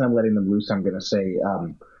 as I'm letting them loose, I'm going to say,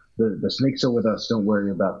 the snakes are with us. Don't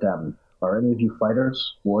worry about them. Are any of you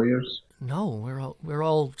fighters, warriors? No, we're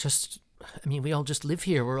all just. I mean, we all just live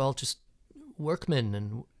here. We're all just workmen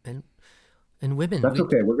and women. That's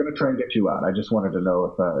okay. We're going to try and get you out. I just wanted to know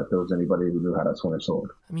if there was anybody who knew how to swing a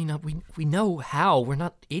sword. I mean, we know how. We're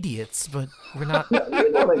not idiots, but we're not. You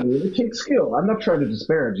know what I mean? It takes skill. I'm not trying to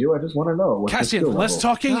disparage you. I just want to know. What's your Cassian, skill less level.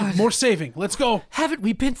 talking, God. more saving. Let's go. Haven't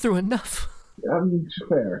we been through enough?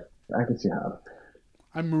 Fair. I can see how.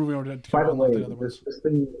 I'm moving over to By the unlock way, the other ones. this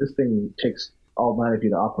thing takes all 9 of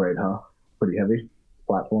you to operate, huh? Pretty heavy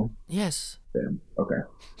platform. Yes. Damn. Okay.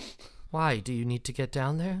 Why? Do you need to get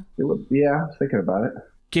down there? Yeah, I was thinking about it.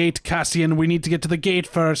 Gate, Cassian. We need to get to the gate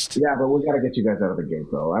first. Yeah, but we got to get you guys out of the gate,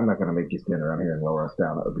 though. I'm not going to make you stand around here and lower us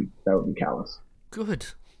down. That would be callous. Good.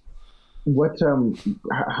 What?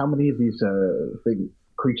 How many of these big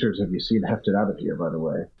creatures have you seen hefted out of here? By the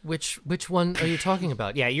way. Which one are you talking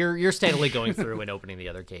about? Yeah, you're steadily going through and opening the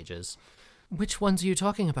other cages. Which ones are you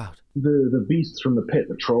talking about? The beasts from the pit,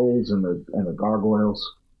 the trolls and the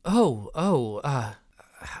gargoyles.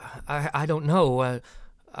 I don't know.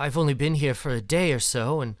 I've only been here for a day or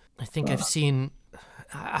so, and I think I've seen...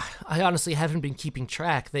 I honestly haven't been keeping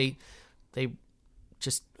track. They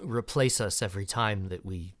just replace us every time that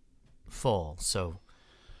we fall, so...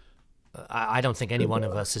 I don't think any one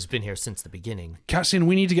of us has been here since the beginning. Cassian,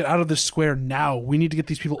 we need to get out of this square now. We need to get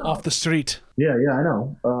these people off the street. Yeah, I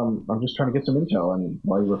know. I'm just trying to get some intel, and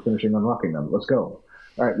while you were finishing unlocking them, let's go.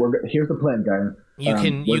 All right, here's the plan, guys.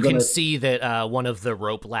 You can see that one of the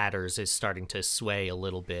rope ladders is starting to sway a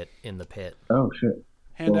little bit in the pit. Oh shit!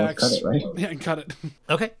 Hand Well, axe. let's cut it, right? Yeah, and cut it.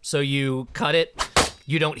 Okay, so you cut it.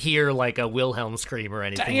 You don't hear like a Wilhelm scream or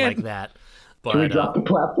anything Dang it. like that. But Can we drop the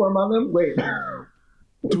platform on them? Wait.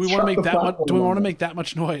 Do we want to make that much? Do we want to make that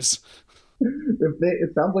much noise?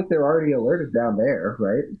 It sounds like they're already alerted down there,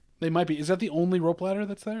 right? They might be. Is that the only rope ladder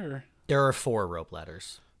that's there? Or? there are 4 rope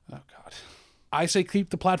ladders. Oh God! I say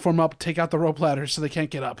keep the platform up. Take out the rope ladders so they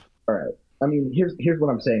can't get up. All right. I mean, here's what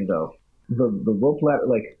I'm saying though. The rope ladder,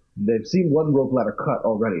 like they've seen one rope ladder cut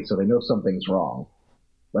already, so they know something's wrong.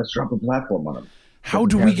 Let's drop a platform on them. How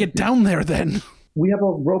do we get down there then? We have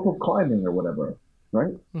a rope of climbing or whatever,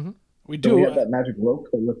 right? We Do we do. have that magic rope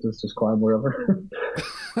that lets us just climb wherever?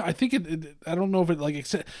 I think it. I don't know if it like.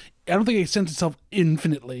 I don't think it extends itself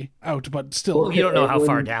infinitely out, but still. Well, You don't know how when-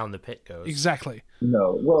 far down the pit goes. Exactly.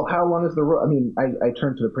 No. Well, how long is the rope? I mean, I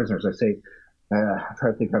turn to the prisoners. I say, I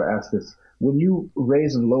try to think how to ask this. When you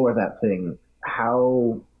raise and lower that thing,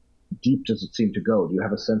 how deep does it seem to go? Do you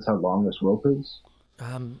have a sense how long this rope is?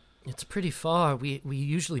 It's pretty far. We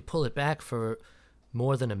usually pull it back for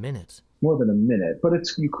more than a minute. More than a minute, but it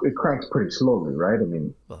cranks pretty slowly, right? I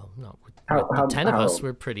mean, Well, no, with How- the how- 10 of us, how-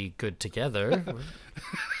 we're pretty good together.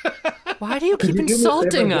 Why do you could keep you do me a favor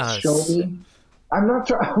insulting and us? just Show me. I'm not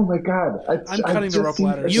sure. Oh my god! I'm cutting the rope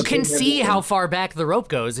ladders. You can see how far back the rope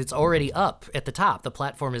goes. It's already up at the top. The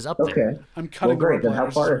platform is up there. Okay. I'm cutting Well, great. the Then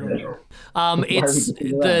rope how ladders. far is it? It's Why are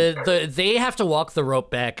we getting they have to walk the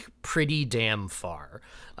rope back pretty damn far.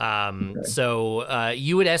 So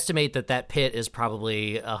you would estimate that pit is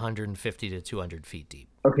probably 150 to 200 feet deep.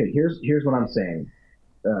 Okay. Here's what I'm saying,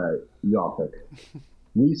 Yalthik.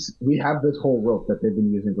 We have this whole rope that they've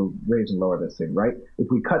been using to raise and lower this thing, right? If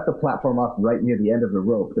we cut the platform off right near the end of the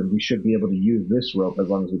rope, then we should be able to use this rope as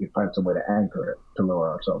long as we can find some way to anchor it to lower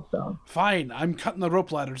ourselves down. Fine. I'm cutting the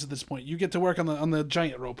rope ladders at this point. You get to work on the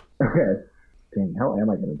giant rope. Okay. Dang, how am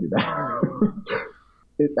I going to do that?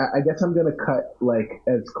 I guess I'm going to cut like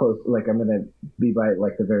as close, like I'm going to be by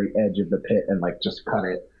like the very edge of the pit and like just cut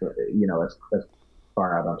it, as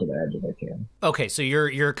far out onto the edge as I can. Okay, so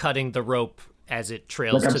you're cutting the rope as it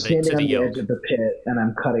trails Like I'm to standing the on the yoke. edge of the pit and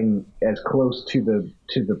I'm cutting as close to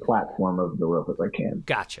the platform of the rope as I can.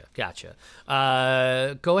 Gotcha.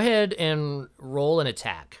 Go ahead and roll an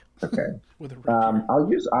attack. Okay. With a rapier. I'll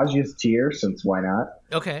use Ajia's Tear since why not?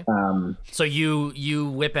 Okay. So you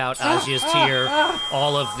whip out Ajia's Tear.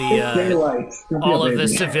 All of Daylight. all of the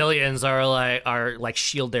civilians are like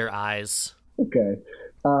shield their eyes. Okay.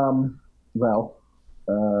 Well,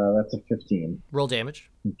 that's a 15. Roll damage.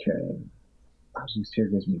 Okay. Ajia's Tear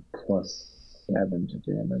gives me +7 to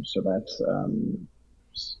damage, so that's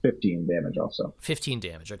 15 damage also. 15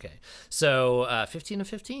 damage. Okay. So 15 to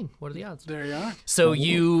 15. What are the odds? There you are. So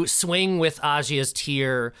you swing with Ajia's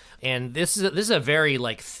Tear, and this is a very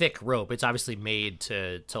like thick rope. It's obviously made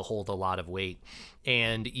to hold a lot of weight.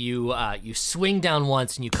 And you swing down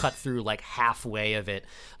once and you cut through like halfway of it,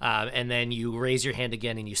 and then you raise your hand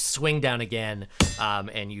again and you swing down again,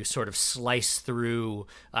 and you sort of slice through,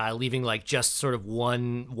 leaving like just sort of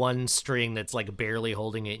one string that's like barely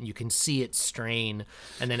holding it, and you can see it strain,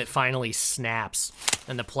 and then it finally snaps,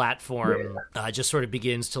 and the platform just sort of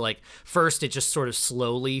begins to like, first it just sort of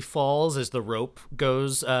slowly falls as the rope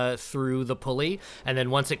goes through the pulley, and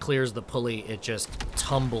then once it clears the pulley, it just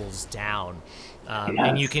tumbles down.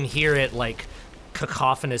 And you can hear it like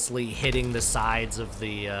cacophonously hitting the sides of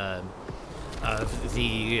the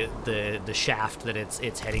shaft that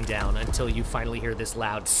it's heading down until you finally hear this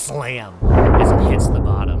loud slam as it hits the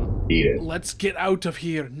bottom. Eat it. Let's get out of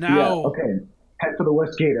here Yeah, now. okay. Head for the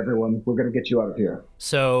west gate, everyone. We're going to get you out of here.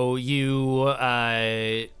 So you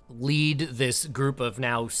lead this group of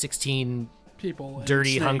now 16 People. and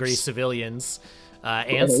dirty, snakes. hungry civilians. And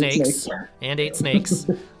And 8 snakes. snakes. And 8 snakes.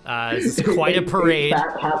 This is quite a parade.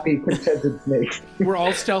 Fat, happy, contented snakes. We're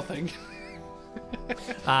all stealthing.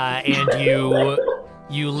 And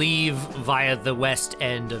you leave via the west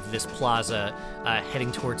end of this plaza,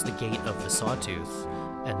 heading towards the gate of the Sawtooth.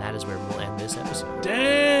 And that is where we'll end this episode.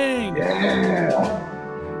 Dang!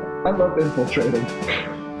 Yeah. I love infiltrating.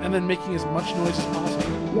 And then making as much noise as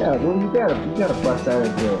possible. Yeah, well, you gotta bust out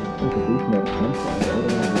into beef notes.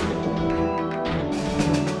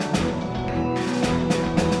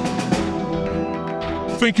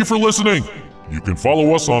 thank you for listening. You can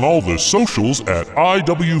follow us on all the socials at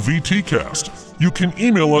IWVTcast. You can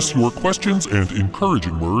email us your questions and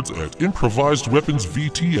encouraging words at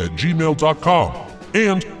improvisedweaponsvt@gmail.com.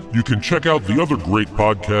 And you can check out the other great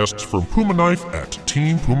podcasts from Puma Knife at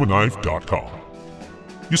teampumaknife.com.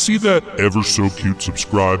 You see that ever so cute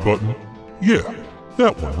subscribe button? Yeah,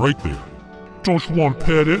 that one right there. Don't you want to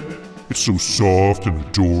pet it? It's so soft and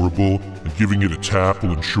adorable, and giving it a tap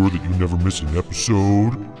will ensure that you never miss an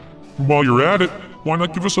episode. And while you're at it, why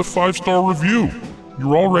not give us a 5-star review?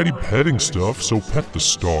 You're already petting stuff, so pet the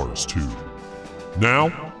stars too.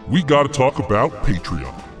 Now, we gotta talk about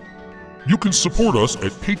Patreon. You can support us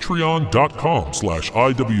at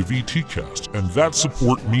patreon.com/IWVTcast, and that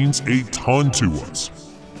support means a ton to us.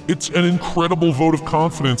 It's an incredible vote of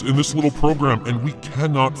confidence in this little program, and we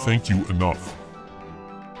cannot thank you enough.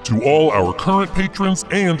 To all our current patrons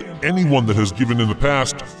and anyone that has given in the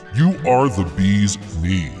past, you are the bee's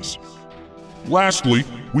knees. Lastly,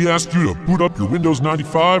 we ask you to boot up your Windows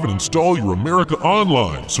 95 and install your America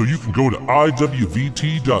Online so you can go to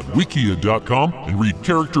iwvt.wikia.com and read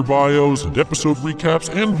character bios and episode recaps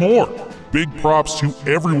and more. Big props to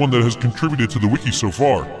everyone that has contributed to the wiki so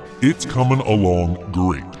far. It's coming along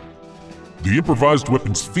great. The Improvised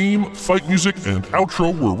Weapons theme, fight music, and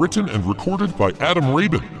outro were written and recorded by Adam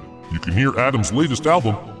Rabin. You can hear Adam's latest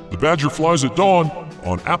album, The Badger Flies at Dawn,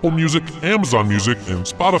 on Apple Music, Amazon Music, and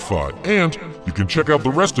Spotify, and you can check out the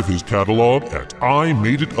rest of his catalog at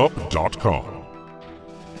imadeitup.com.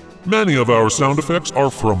 Many of our sound effects are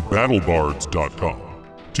from battlebards.com.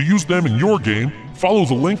 To use them in your game, follow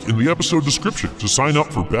the link in the episode description to sign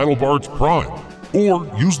up for BattleBards Prime, or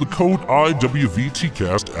use the code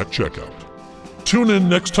IWVTcast at checkout. Tune in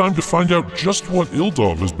next time to find out just what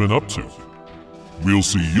Ildov has been up to. We'll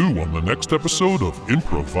see you on the next episode of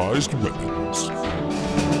Improvised Weapons.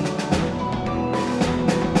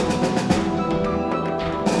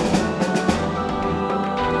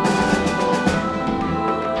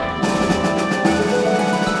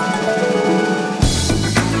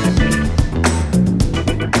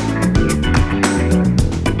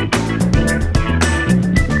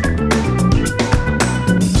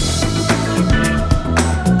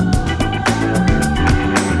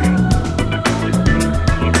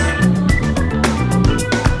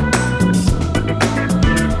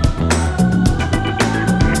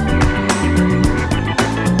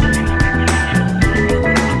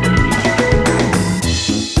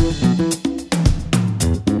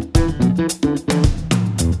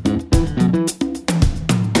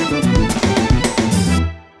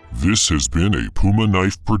 This has been a Puma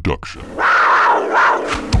Knife production.